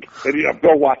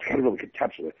 Bill Watts kind of really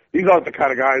contemptuous. These aren't the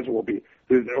kind of guys who will be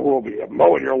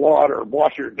mowing your lawn or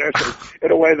washing your dishes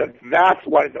in a way that's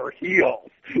why they're heels.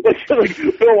 Like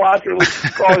Bill Watts really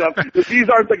calling up. These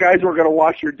aren't the guys who are going to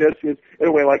wash your dishes in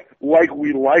a way like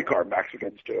we like our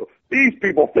Mexicans do. These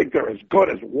people think they're as good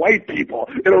as white people.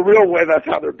 In a real way, that's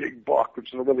how they're being booked,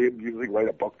 which is a really amusing way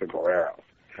to book the Guerreros.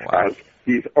 Wow. As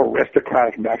these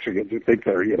aristocratic Mexicans who think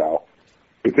they're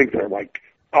like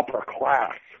upper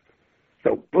class.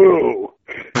 So boo.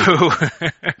 Boo.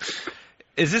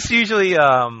 Is this usually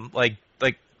like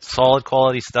solid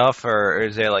quality stuff, or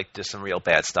is there like just some real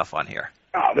bad stuff on here?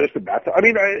 Oh, there's some bad stuff. I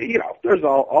mean, there's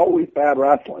always bad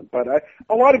wrestling, but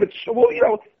a lot of it's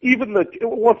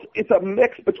it's a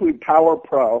mix between Power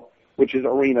Pro, which is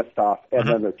arena stuff, and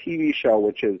then the TV show,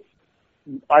 which is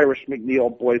Irish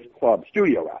McNeil Boys Club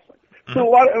studio wrestling.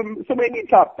 So maybe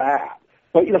it's not bad,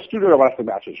 but studio wrestling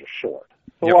matches are short.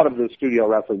 So a lot of the studio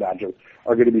wrestling matches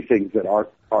are going to be things that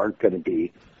aren't going to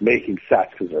be making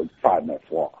sets because they're 5 minutes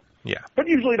long. Yeah, but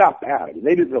usually not bad. I mean,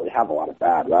 they didn't really have a lot of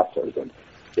bad wrestlers in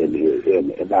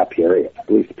that period.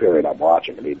 At least the period I'm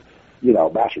watching. I mean,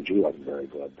 Master G wasn't very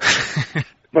good,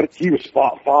 but he was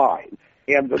fine,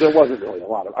 and there wasn't really a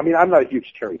lot of. I mean, I'm not a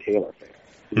huge Terry Taylor fan.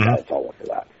 It's all over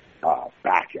that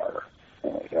backyarder.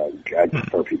 I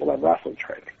prefer people that wrestling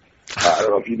training. I don't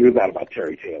know if you knew that about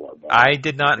Terry Taylor. But I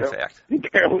did not, in fact.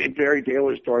 Apparently, Terry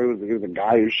Taylor's story was he was a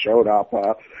guy who showed up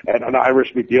at an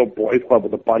Irish McNeil Boys Club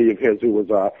with a buddy of his who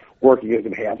was working as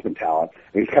enhancement talent.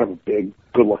 And he's kind of a big,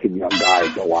 good-looking young guy,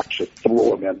 and Bill Watts just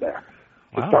threw him in there.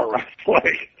 to start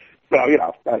wrestling. So,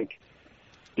 like,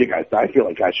 you guys, I feel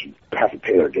like I should have to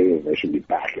pay their dues. They should be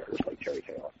back here, just like Terry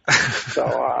Taylor. So,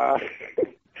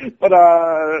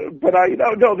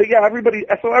 everybody,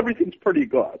 so everything's pretty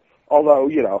good. Although,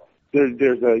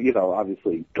 there's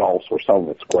obviously gulfs where some of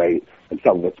it's great and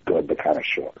some of it's good, but kind of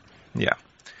short. Yeah.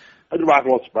 And the Rock and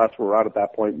Roll Express were around at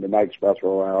that point, and the Night Express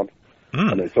were around.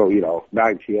 And then, so,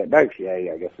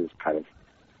 9TA, I guess, is kind of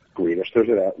greenish. There's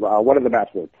one of the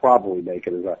matches we'll probably make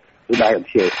it is the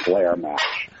 9TA Flair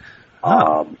match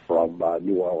from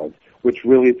New Orleans, which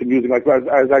really is amusing. Like,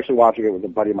 I was actually watching it with a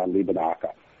buddy of mine, Lee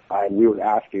Banaka, and I was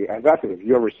asking if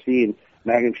you ever seen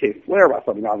 9TA Flair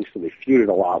wrestle. I mean, obviously they feuded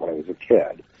a lot when I was a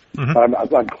kid. I'm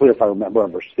unclear if I remember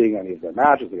ever seeing any of their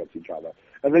matches against each other.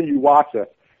 And then you watch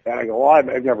it, and I go, well,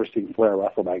 I've never seen Flair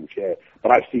wrestle 9TA,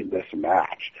 but I've seen this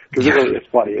match. Because it really is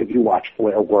funny as you watch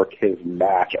Flair work his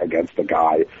match against a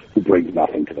guy who brings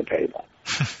nothing to the table.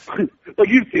 Like,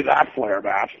 you see that Flair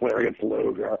match, Flair against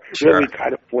Luger, really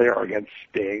kind of Flair against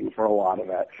Sting for a lot of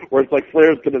it, where it's like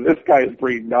this guy is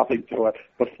bringing nothing to it,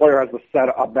 but Flair has a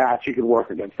match he can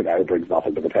work against the guy who brings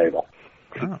nothing to the table.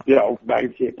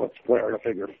 9TA puts Flair in a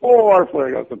figure four,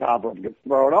 Flair goes to the top rope and gets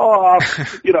thrown off,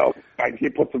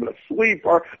 9TA puts him in a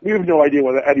sleeper. We have no idea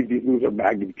whether any of these moves are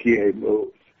Magnum TA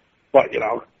moves. But, it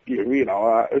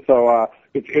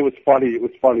was funny. It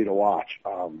was funny to watch.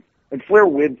 And Flair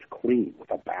wins clean with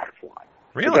a backslide.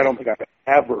 Really? I don't think I've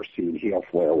ever seen heel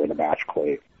Flair win a match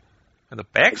clean. And the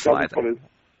backslide? The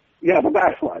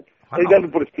backslide. Wow. He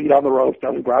doesn't put his feet on the ropes,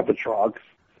 doesn't grab the trunks.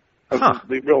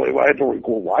 They really had to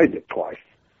rewind it twice.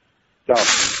 So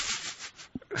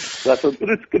but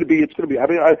it's going to be. I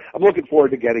mean, I'm looking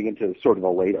forward to getting into sort of the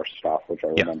later stuff, which I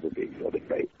remember being really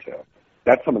great too.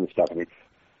 That's some of the stuff. I mean,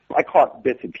 I caught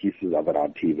bits and pieces of it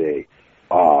on TV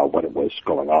when it was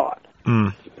going on.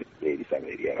 87,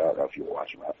 88. I don't know if you were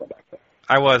watching wrestling back then.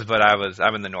 I was, but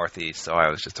I'm in the Northeast, so I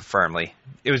was just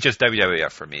it was just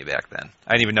WWF for me back then.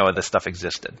 I didn't even know this stuff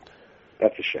existed.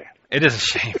 That's a shame. It is a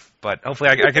shame, but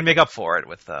hopefully I can make up for it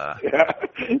with. Yeah,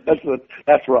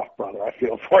 that's rough, brother. I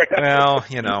feel for you. Well,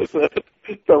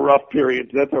 it's a rough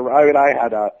period.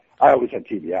 I always had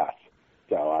TBS,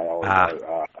 so I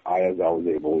was always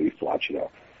able to watch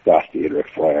Dusty and Ric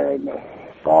Flair and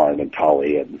Arn and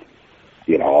Tully and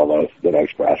all those, the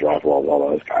Express, Roswell, all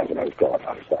those guys when I was growing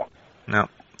up. So.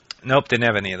 Nope, didn't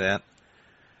have any of that.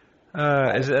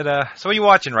 Is it? So what are you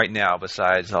watching right now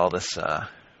besides all this?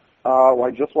 Well, I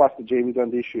just watched the Jamie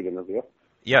Dundee shoot interview.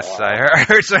 Yes, I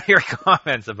heard some of your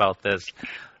comments about this.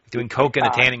 Doing coke in a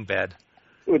tanning bed.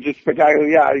 Which is spectacular.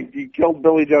 Yeah, he killed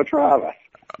Billy Joe Travis.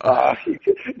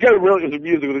 It was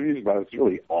amusing, but it's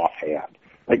really offhand.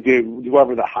 Like,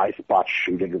 whoever the high spot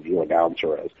shoot interview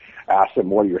announcer is, asked him,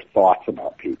 what are your thoughts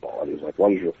about people? And he's like,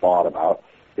 what is your thought about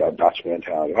Dutch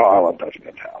Mantel? I love Dutch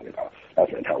Mantel.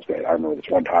 Dutch Mantel's great. I remember this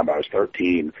one time I was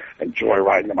 13 and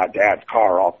joyriding in my dad's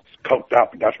car all coked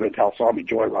up, and Dutch Mantel saw me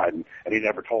joyriding, and he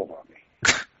never told on me.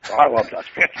 So I love Dutch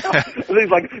Mantel. And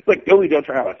he's like Billy Joe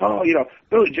Travis.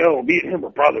 Billy Joe, me and him were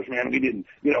brothers, man. We didn't,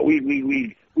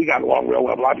 we got along real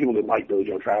well. A lot of people didn't like Billy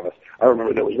Joe Travis. I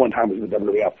remember there was one time in the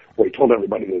WWF where he told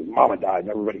everybody that his mama died, and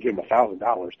everybody gave him $1,000, and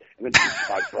then he used to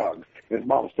buy drugs. And his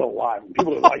mom was still alive, and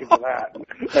people didn't like him for that.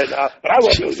 But I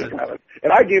love Billy Joe Travis.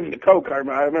 And I gave him the coke. I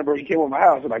remember he came over my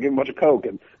house, and I gave him a bunch of coke,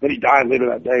 and then he died later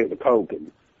that day of the coke,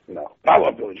 and I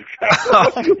love Billy Joe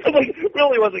Travis.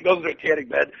 Really, once it goes into a tanning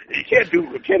bed, you can't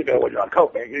do a tanning bed when you're on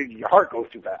coke, man. Your heart goes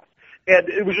too fast. And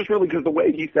it was just really because the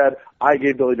way he said, I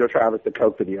gave Billy Joe Travis the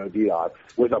coke that he OD'd on,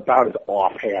 was about as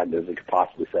offhand as he could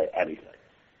possibly say anything.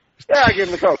 Yeah, I gave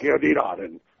him the coke he OD'd on,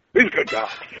 and he's a good guy.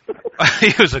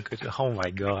 He was a good guy. Oh,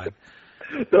 my God.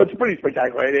 So it's pretty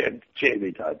spectacular. And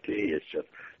Jamie Dundee is just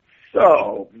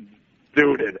so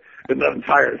suited in the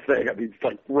entire thing. I mean, it's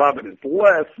like rubbing his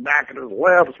lips, smacking his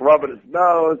lips, rubbing his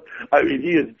nose. I mean,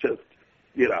 he is just,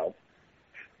 he's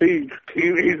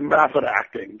method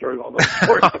acting during all those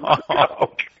sports.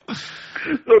 So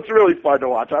it's really fun to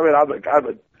watch. I mean, I'm a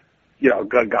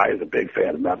good guy who's a big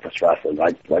fan of Memphis wrestling,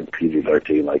 like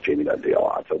PG-13, like Jamie Dundee a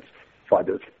lot. So it's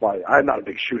fun. I'm not a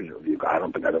big shooting review guy. I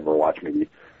don't think I've ever watched maybe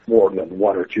more than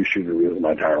one or two shooting reviews in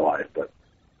my entire life. But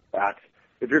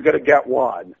if you're going to get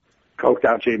one, coked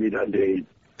out Jamie Dundee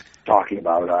talking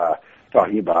about how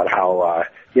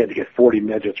he had to get 40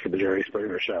 midgets for the Jerry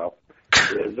Springer show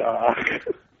is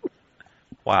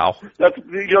wow. That's I don't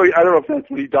know if that's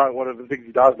what he does. One of the things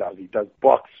he does now is he does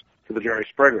books for the Jerry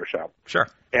Springer show. Sure.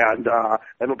 And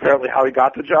apparently how he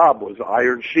got the job was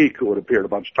Iron Sheik, who had appeared a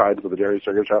bunch of times for the Jerry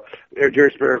Springer show.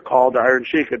 Jerry Springer called Iron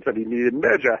Sheik and said he needed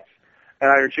midgets. And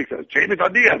Iron Sheik says, Jamie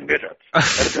Dundee has midgets.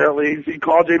 And apparently he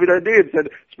called Jamie Dundee and said,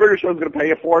 Springer Show's going to pay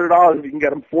you $400 if you can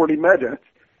get him 40 midgets.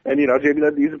 And, Jamie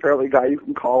Dundee's apparently a guy you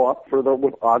can call up for the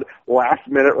last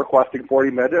minute requesting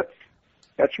 40 midgets.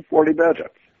 That's your 40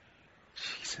 midgets.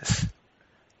 Jesus.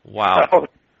 Wow. So,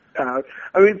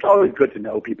 it's always good to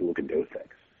know people who can do things.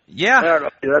 Yeah. I don't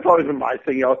know. That's always been my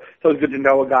thing. It's always good to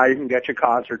know a guy who can get you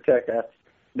concert tickets.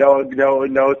 Know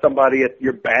somebody at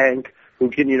your bank who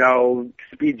can,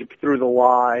 speed you through the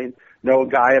line. Know a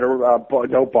guy at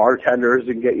know bartenders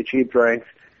who can get you cheap drinks.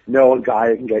 Know a guy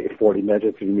who can get you 40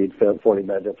 midgets if you need 40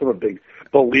 midgets. I'm a big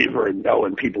believer in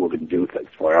knowing people who can do things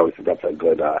for you. I always think that's a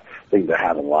good thing to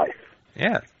have in life.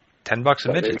 Yeah. $10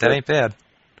 a midget. That ain't bad.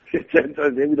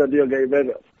 Maybe they'll get you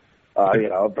midgets.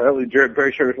 Apparently,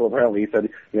 Barry Sugarfield, apparently, he said,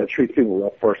 treats people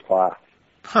real first class.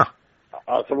 Huh.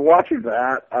 So I'm watching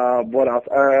that. What else?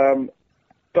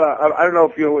 But I don't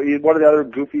know if one of the other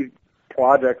goofy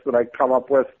projects that I come up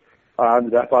with on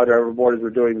the Death Valley Driver board is we're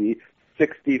doing the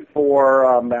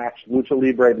 64 match Lucha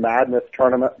Libre Madness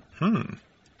tournament.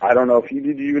 I don't know if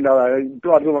you know that. A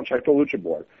lot of people don't check the Lucha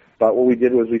board. But what we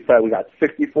did was we said we got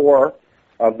 64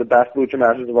 of the best Lucha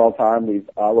matches of all time. We're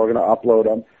going to upload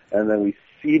them, and then we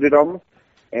seeded them,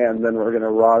 and then we're going to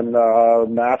run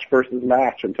match versus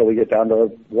match until we get down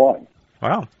to one.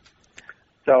 Wow.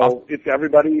 So if you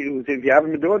haven't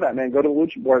been doing that, man, go to the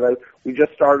Lucha board. We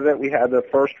just started it. We had the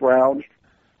first round.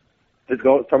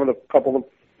 Couple of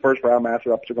first round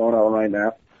matchups are going on right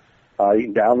now. You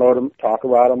can download them, talk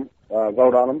about them,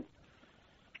 vote on them.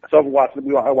 So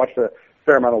I watched a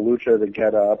fair amount of Lucha to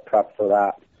get prep for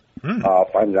that.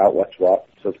 Finding out what's what.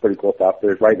 So it's pretty cool stuff.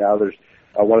 There's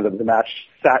one of the match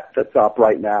set that's up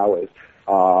right now is it's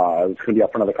going to be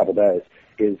up for another couple days.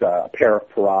 Is a pair of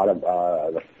Parada,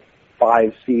 the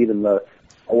 5 seed and the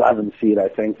 11 seed, I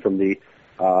think, from the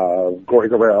Gory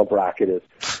Guerrero bracket is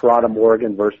Parada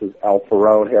Morgan versus El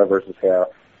Ferron, hair versus hair,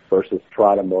 versus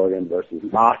Parada Morgan versus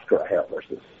Mascara, hair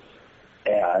versus.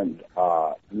 And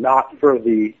not for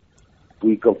the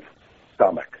weak of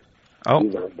stomach. Oh.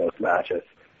 These are those matches.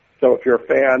 So if you're a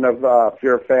fan of, I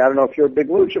don't know if you're a big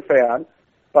Lucha fan,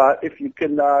 but if you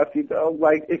can, if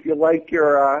you like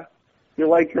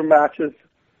your matches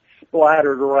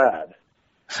splattered red,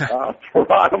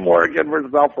 Parada Morgan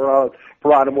versus El Ferron,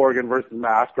 Parada Morgan versus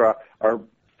Mascara are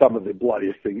some of the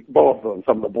bloodiest things, both of them,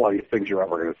 some of the bloodiest things you're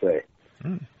ever going to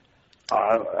see.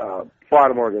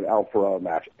 Parada Morgan El Ferron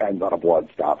match ends on a blood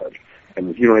stoppage. And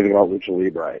if you know anything about Lucha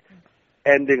Libre,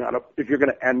 if you're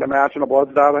going to end a match on a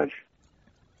blood stoppage,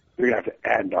 you're going to have to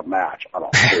end a match on a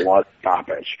blood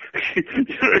stoppage. You know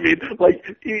what I mean? Like,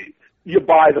 you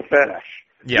buy the finish.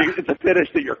 Yeah. It's a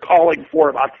finish that you're calling for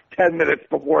about 10 minutes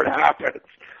before it happens.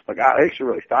 Like, I should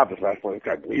really stop this match before this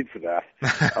guy bleeds to death.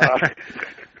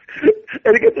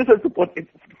 And again, it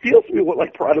feels to me what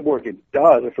like Parada Morgan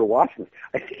does after watching this.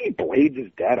 I think he blades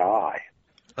his dead eye.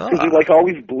 Because he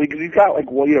always bleeds. Because he's got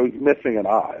he's missing an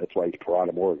eye. That's why he's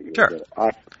Parada Morgan. Sure.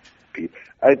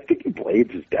 I think he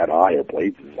blades his dead eye or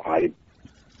blades his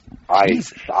eye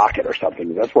socket or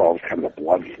something. That's where all this kind of the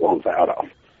blood flows out of.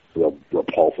 Real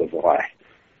repulsive way.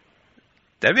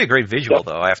 That'd be a great visual,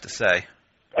 though, I have to say.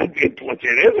 It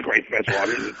is a great visual. I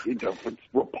mean, it's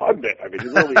repugnant. I mean, it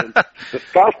really is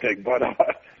disgusting. But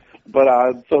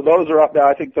so those are up now.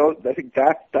 I think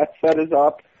that set is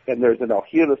up, and there's an El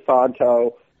Hijo de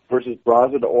Santo versus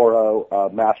Bronze de Oro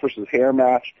match versus hair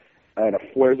match, and a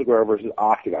Fuerza Guerrero versus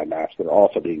Octagon match that are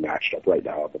also being matched up right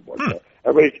now on the board. So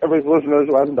everybody's listening to this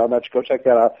who hasn't done that, go check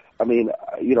that out. I mean,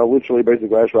 Lucha Libre is the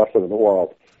greatest wrestler in the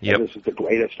world. Yep. And this is the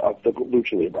greatest of the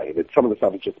Lucha Libre. Some of the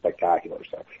stuff is just spectacular.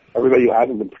 So everybody who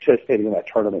hasn't been participating in that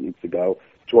tournament needs to go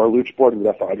to our Lucha board and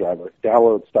the Death Valley Driver,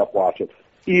 download stuff, watch it.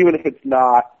 Even if it's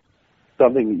not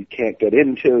something that you can't get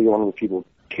into, you're one of those people who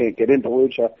can't get into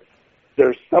Lucha,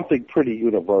 there's something pretty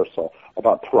universal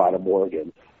about Parada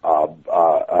Morgan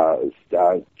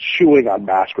chewing on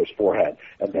Mascara's forehead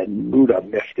and then Muda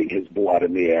misting his blood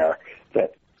in the air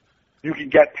that you can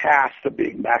get past the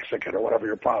being Mexican or whatever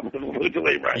your problem is with Lucha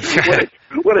Libre.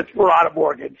 When it's Parada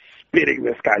Morgan spitting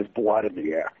this guy's blood in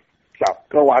the air. So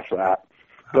go watch that.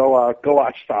 Go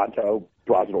watch Santo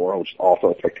Bronze de Oro, which is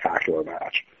also a spectacular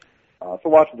match. So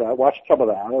watch that. Watch some of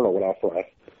that. I don't know what else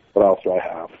do I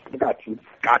have. I got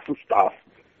some stuff.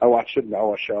 I watched a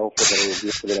Noah show for the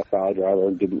review for the Death Valley Driver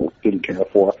and didn't care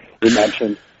for. We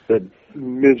mentioned the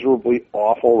miserably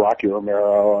awful Rocky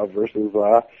Romero versus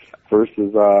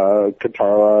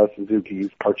Kentaro Suzuki's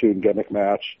cartoon gimmick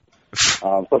match.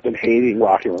 So I've been hating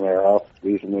Rocky Romero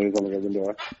recently. Is something I've been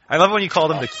doing. I love when you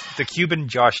called him the Cuban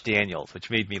Josh Daniels, which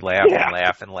made me laugh and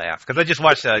laugh and laugh. Because I just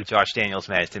watched a Josh Daniels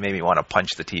match that made me want to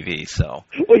punch the TV. So.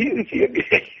 Well, he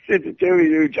said to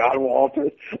Jimmy, John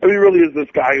Walters. I mean, he really is this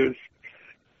guy who's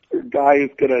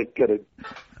gonna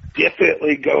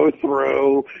definitely go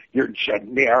through your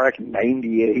generic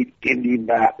 98 indie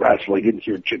mat wrestling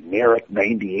into your generic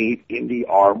 98 indie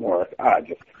arm work.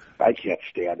 I can't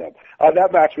stand him.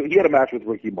 That match, he had a match with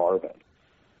Ricky Marvin,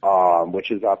 which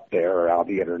is up there on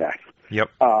the internet. Yep.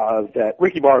 That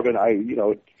Ricky Marvin,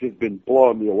 has been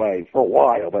blowing me away for a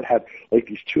while, but had like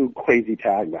these two crazy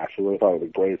tag matches where I thought were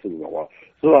the greatest in the world.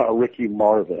 So Ricky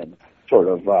Marvin I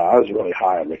was really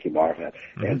high on Ricky Marvin,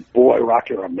 and boy,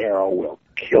 Rocky Romero will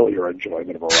kill your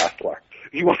enjoyment of a wrestler.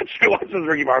 You watch this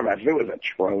Ricky Marvin match, it was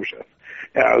atrocious.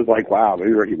 And I was like, wow,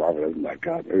 maybe Ricky Marvin isn't that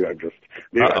good.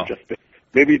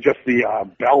 Maybe just the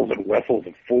bells and whistles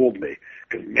have fooled me.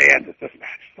 Because, man, does this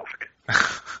match suck.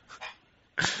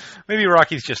 Maybe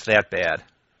Rocky's just that bad.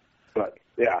 But,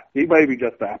 yeah, he may be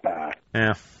just that bad.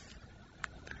 Yeah.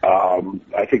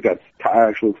 I think that's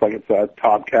actually looks like it's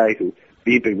Tom K, who's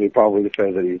beeping me probably to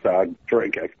say that he's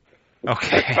drinking.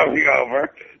 Okay. Coming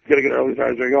over. He's going to get early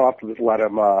start drinking. I'll have to just let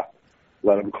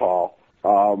him call.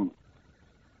 But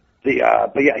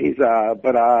yeah, he's all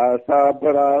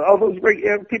those great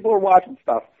people are watching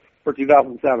stuff for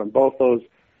 2007. Both those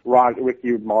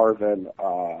Ricky Marvin,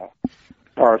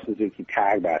 Taro Suzuki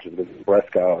tag matches with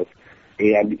Briscoes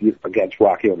and against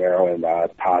Rocky Romero and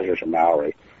Tajish and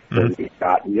Mowry.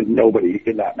 Nobody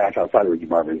in that match outside of Ricky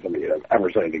Marvin somebody I've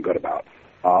ever said anything good about.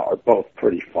 Are both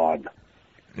pretty fun.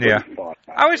 Yeah,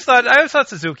 I always thought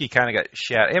Suzuki kind of got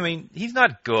shat. I mean, he's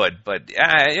not good, but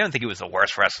I don't think he was the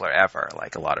worst wrestler ever,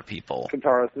 like a lot of people.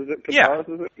 Kentaro Suzuki?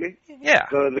 Yeah.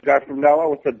 The guy from Noah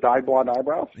with the dyed blonde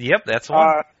eyebrows? Yep, that's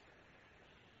one.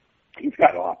 He's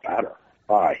gotten a lot better.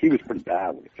 He was pretty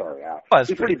bad when he started out. He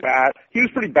was pretty bad. He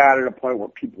was pretty bad at a point where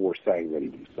people were saying that he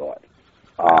was good.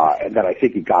 And then I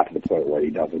think he got to the point where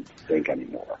he doesn't think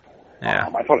anymore. Yeah.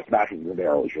 I thought his match with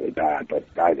Romero was really bad, but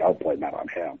I'll blame that on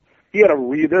him.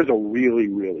 There's a really,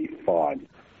 really fun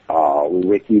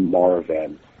Ricky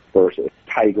Marvin versus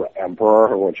Tiger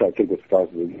Emperor, which I think was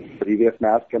supposed to be the previous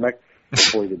mask gimmick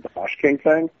before he did the Bush King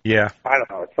thing. Yeah. I don't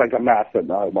know. It's like a mask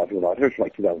that I was about. It's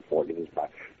like 2014.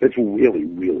 It's really,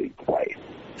 really great.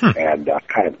 And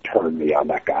kind of turned me on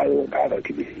that guy a little bit. That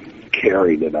could be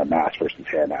carried in a mask versus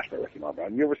hair match by Ricky Marvin.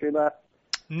 Have you ever seen that?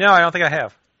 No, I don't think I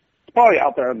have. It's probably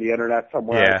out there on the internet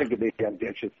somewhere. Yeah. I think it may be on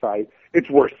Ditch's site. It's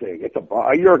worth seeing.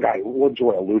 You're a guy who will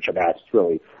enjoy a lucha match. It's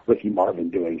really Ricky Marvin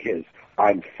doing his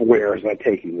where is I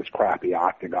taking this crappy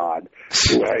octagon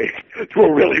to a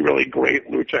really, really great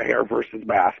lucha hair versus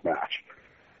mask match.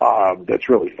 That's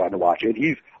really fun to watch. And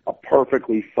he's a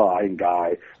perfectly fine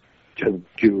guy to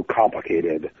do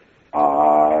complicated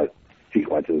tag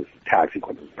sequences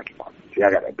with Ricky Marvin. See,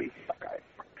 I gotta beat that guy.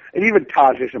 And even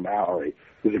Tajish and Mowry,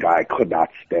 who's a guy I could not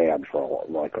stand for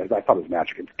I thought his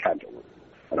match against Kenta was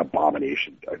an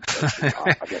abomination against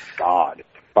God.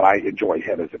 But I enjoyed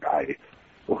him as a guy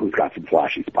who's got some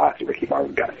flashy spots, and Ricky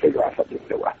Marvin got to figure out something to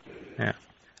do with. Yeah.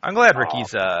 I'm glad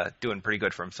Ricky's doing pretty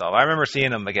good for himself. I remember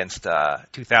seeing him against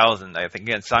 2000, I think,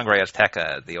 against Sangre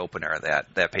Azteca, the opener of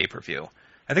that pay-per-view.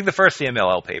 I think the first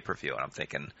CMLL pay-per-view, and I'm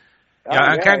thinking,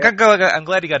 I'm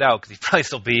glad he got out, because he'd probably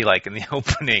still be, in the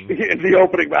opening. In the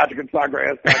opening match against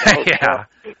Sangre Azteca. Yeah.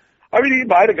 I mean, he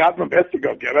might have gotten the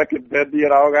Mystico gimmick and been,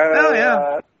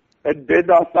 and been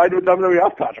signed with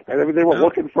WWF contract. I mean, they were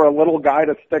looking for a little guy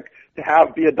to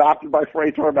be adopted by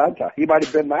Frey Tormenta. He might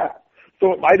have been that.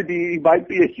 So he might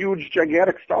be a huge,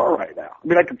 gigantic star right now. I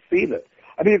mean, I could see that.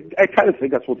 I mean, I kind of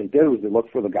think that's what they did, was they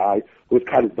looked for the guy who was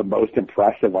kind of the most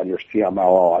impressive on your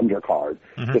CMLL undercard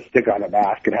to stick on a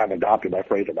mask and have adopted by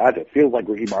Frey Tormenta. It feels like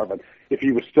Ricky Marvin, if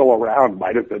he was still around,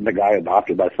 might have been the guy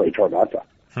adopted by Frey Tormenta.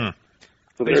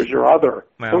 So there's your other.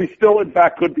 Well. So he still, in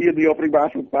fact, could be in the opening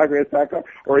match with Sangre Azteca,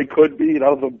 or he could be,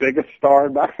 the biggest star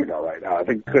in Mexico right now. I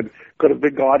think could have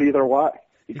been gone either way.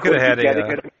 He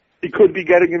could be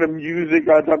getting an amusing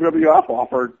WWF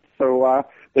offer, so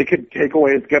they could take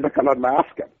away his gimmick and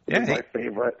unmask him. Yeah,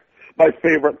 my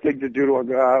favorite thing to do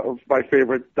to my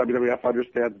favorite WWF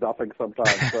understands nothing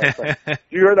sometimes. So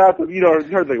you heard that? You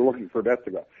heard they were looking for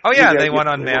Mystico. Oh yeah, they want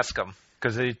to unmask him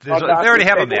because they already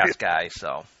have a mask guy.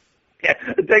 So yeah,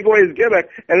 take away his gimmick,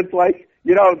 and it's like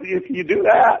if you do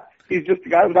that, he's just a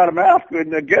guy without a mask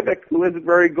and a gimmick who isn't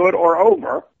very good or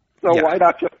over. So why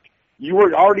not just? You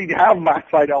already have Matt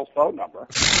Seidel's phone number.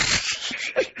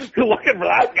 You're looking for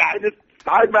that guy. Just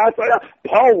sign Matt Seidel.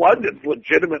 Paul London's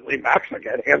legitimately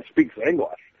Mexican and speaks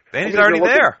English. And he's already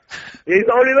there. He's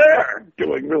already there,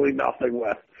 doing really nothing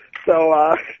with.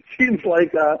 So seems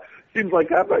like that,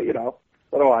 but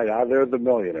what do I know? They're the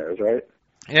millionaires, right?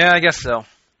 Yeah, I guess so.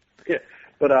 Yeah,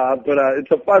 but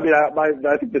it's a fun.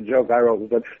 I think the joke I wrote was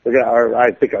that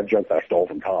I think a joke that I stole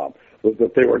from Tom was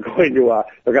that they were going to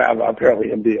they're going to have apparently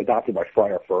him be adopted by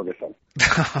Friar Ferguson.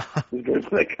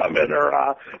 They come in,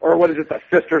 or what is it? The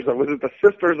Sisters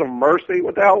of Mercy?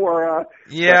 What the hell were?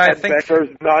 Yeah, I think Becker's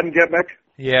nun gimmick.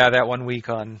 Yeah, that 1 week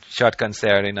on Shotgun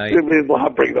Saturday Night. We'll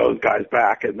bring those guys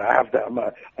back and have them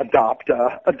adopt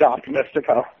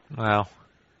Mystico. Wow.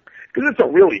 Because it's a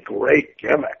really great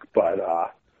gimmick, but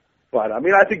I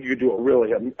mean, I think you do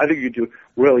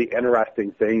really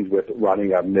interesting things with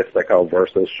running a Mystico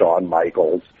versus Shawn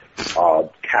Michaels,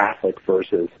 Catholic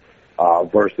versus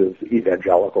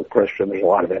evangelical Christian. There's a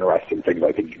lot of interesting things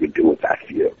I think you could do with that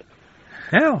feud.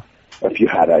 Yeah. If you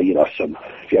had if you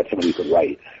had somebody who could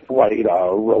write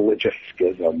a religious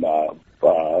schism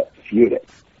feuding.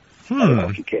 I don't know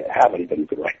if you can't have anybody who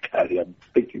could write that. I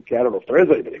think you can. I don't know if there is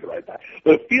anybody who could write that.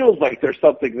 But it feels like there's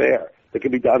something there that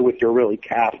can be done with your really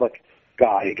Catholic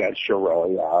guy against your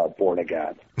really born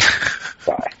again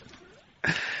guy.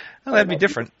 Well, that'd be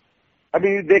different. I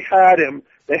mean, they had him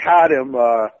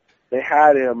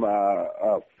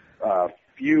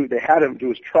do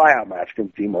his tryout match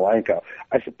against Dean Malenko.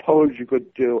 I suppose you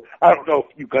could do. I don't know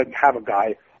if you could have a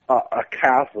guy, a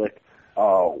Catholic,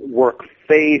 work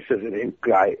face as an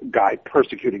guy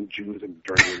persecuting Jews during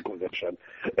the Inquisition.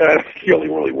 He only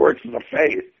really works as a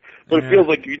face. But it feels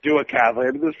like you do a Catholic.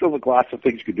 I mean, there's still lots of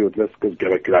things you could do with this because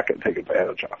you're not going to take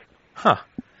advantage of. Huh.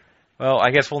 Well, I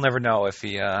guess we'll never know if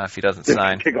he doesn't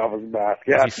sign. Kick off his mask.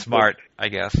 Yeah, he's smart, I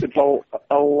guess. It's a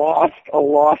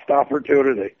lost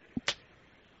opportunity.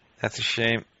 That's a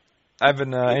shame. I've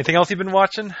been. Anything else you've been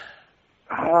watching?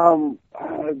 Let's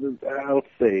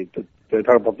see. Did I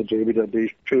talk about the JBW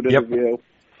shoot interview?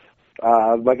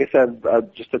 Like I said,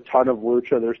 just a ton of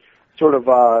lucha. There's sort of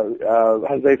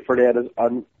Jose Fernandez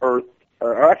unearthed,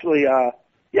 or actually, I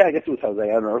guess it was Jose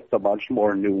unearthed a bunch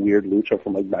more new weird lucha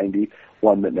from like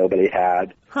 '91 that nobody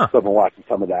had. Huh. So I've been watching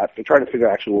some of that. So trying to figure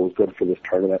out actually what was good for this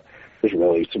tournament. There's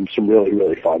really some really,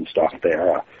 really fun stuff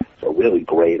there. A really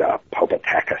great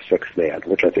Popateka 6-man,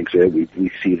 which I think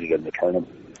we seeded in the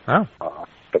tournament. Oh.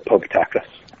 But Popateka,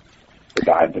 the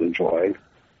guy I've been enjoying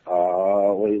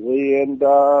lately, and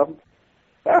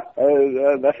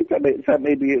I think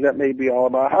that may be all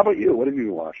about. How about you? What have you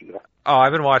been watching? Oh,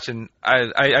 I've been watching.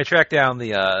 I tracked down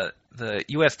the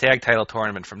U.S. Tag Title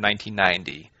Tournament from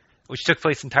 1990, which took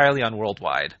place entirely on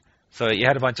Worldwide. So you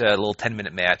had a bunch of little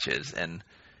 10-minute matches, and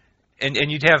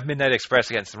you'd have Midnight Express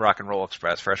against the Rock and Roll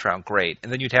Express, first round, great.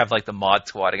 And then you'd have like the Mod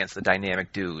Squad against the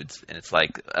Dynamic Dudes, and it's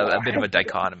like a bit of a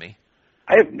dichotomy.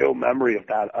 I have no memory of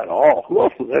that at all. Who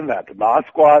else was in that? The Mod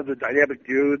Squad, the Dynamic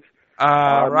Dudes?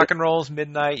 Rock and Roll's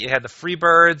Midnight. You had the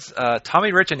Freebirds,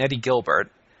 Tommy Rich and Eddie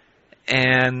Gilbert.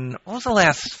 And what was the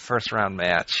last first round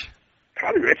match?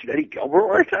 Tommy Rich and Eddie Gilbert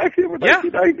were attacking in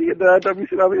 1990 in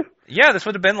WCW? Yeah, this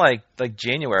would have been like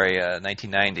January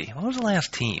 1990. What was the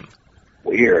last team?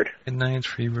 Weird. Midnight,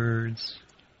 Freebirds.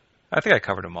 I think I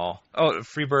covered them all. Oh,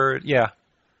 Freebird, yeah.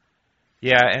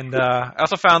 Yeah, and I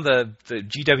also found the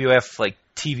GWF like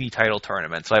TV title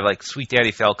tournament. So I have like Sweet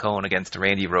Daddy Falcone against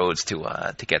Randy Rhodes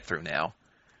to get through now.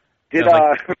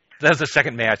 That was the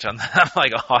second match on that. I'm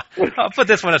like, I'll put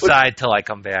this one aside till I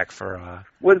come back for.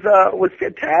 Was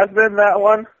Phantasma in that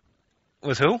one?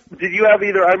 Was who? Did you have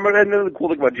either? I remember the cool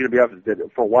thing about GWF is that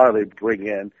for a while they bring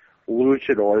in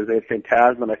luchadors. They had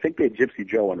Phantasma, and I think they had Gypsy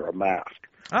Joe under a mask.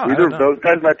 Oh, either of those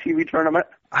guys in that TV tournament?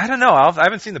 I don't know. I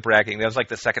haven't seen the bracketing. That was like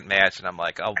the second match, and I'm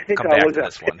like, I'll come back to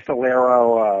this one.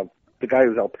 Pistolero, the guy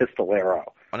who's El Pistolero.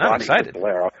 Well, now I'm excited.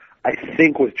 Pistolero, I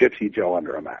think was Gypsy Joe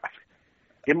under a mask.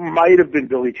 It might have been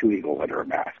Billy Two Eagles under a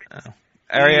mask. Oh.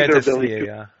 Brian either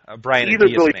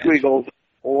Billy match. Two Eagles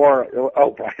or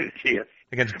Brian Diaz.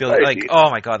 Against Billy, oh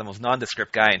my God, the most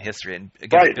nondescript guy in history, and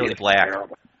against Brian Billy Diaz, Black.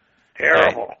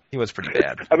 Terrible. Yeah, he was pretty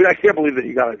bad. I mean, I can't believe that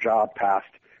he got a job past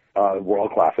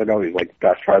World Class. I know he's like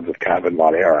best friends with Kevin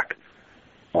Von Erich,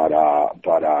 but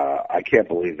I can't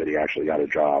believe that he actually got a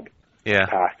job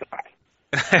past that.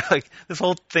 Like this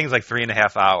whole thing's like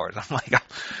 3.5 hours. I'm like,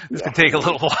 this could take a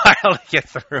little while to get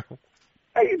through.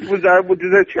 Was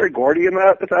there Terry Gordy in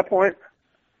that at that point?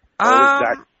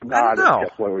 I don't know.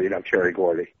 When we have Terry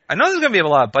Gordy. I know there's going to be a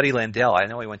lot of Buddy Landell. I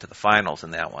know he went to the finals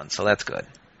in that one, so that's good.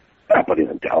 Buddy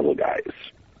Landell, the guy is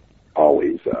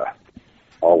always a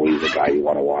guy you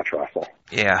want to watch wrestle.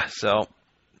 Yeah. So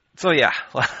yeah,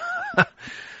 a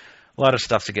lot of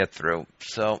stuff to get through.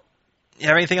 So, you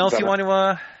have anything else you want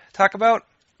to talk about?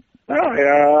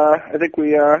 I think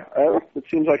we. It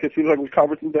seems like we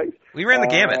covered some things. We ran the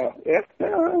gamut. I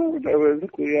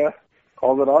think we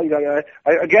called it all. You got.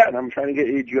 Again, I'm trying to get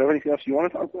you. Do you have anything else you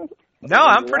want to talk about? No,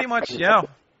 I'm pretty much. Yeah.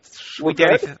 We're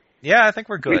good? Yeah, I think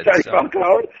we're good. So.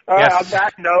 Code. Yes. On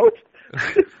that note,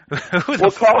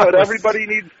 we'll call it. Everybody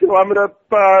needs to. I'm gonna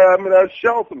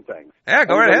show some things. Yeah,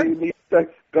 go right ahead. Needs to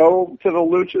go to the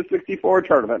Lucha 64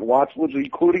 tournament and watch Lucha,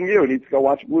 including you. Needs to go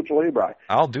watch Lucha Libre.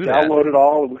 I'll do that. Download it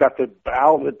all. We've got the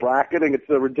bracketing. It's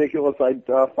a ridiculous,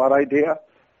 fun idea.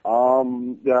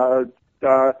 Both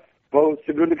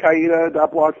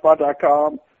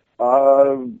segundakaida.blogspot.com.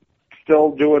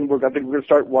 Still doing. I think we're gonna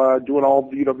start doing all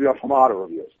the UWF Hamada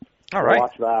reviews. All right.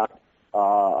 Watch that.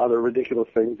 Other ridiculous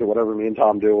things or whatever me and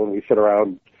Tom do when we sit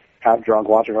around half drunk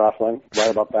watching wrestling.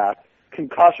 Right about that.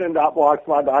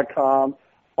 Concussion.blogspot.com.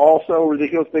 Also,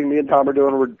 ridiculous thing me and Tom are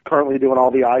doing. We're currently doing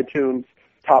all the iTunes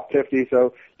top 50.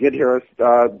 So you get to hear us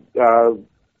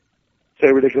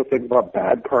say ridiculous things about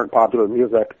bad current popular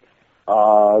music.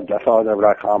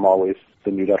 DeathValleyNever.com always.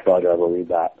 The new Death Valley Never. Read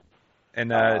that. And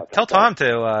tell Tom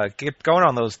to get going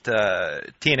on those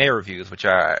TNA reviews, which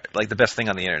are like the best thing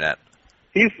on the internet.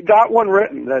 He's got one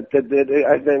written that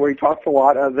where he talks a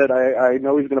lot that I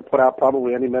know he's going to put out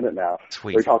probably any minute now.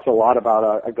 Sweet. Where he talks a lot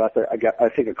about I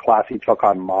think a class he took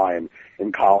on mime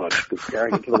in college,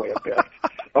 comparing it to the way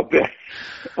a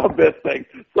bit thing.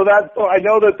 So I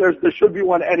know that there should be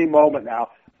one any moment now.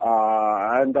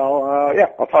 And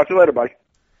I'll talk to you later, buddy.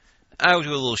 I will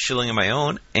do a little shilling of my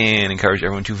own and encourage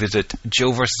everyone to visit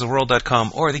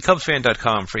joeversustheworld.com or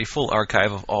thecubsfan.com for a full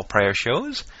archive of all prior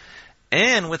shows.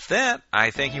 And with that, I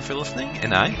thank you for listening,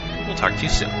 and I will talk to you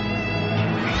soon.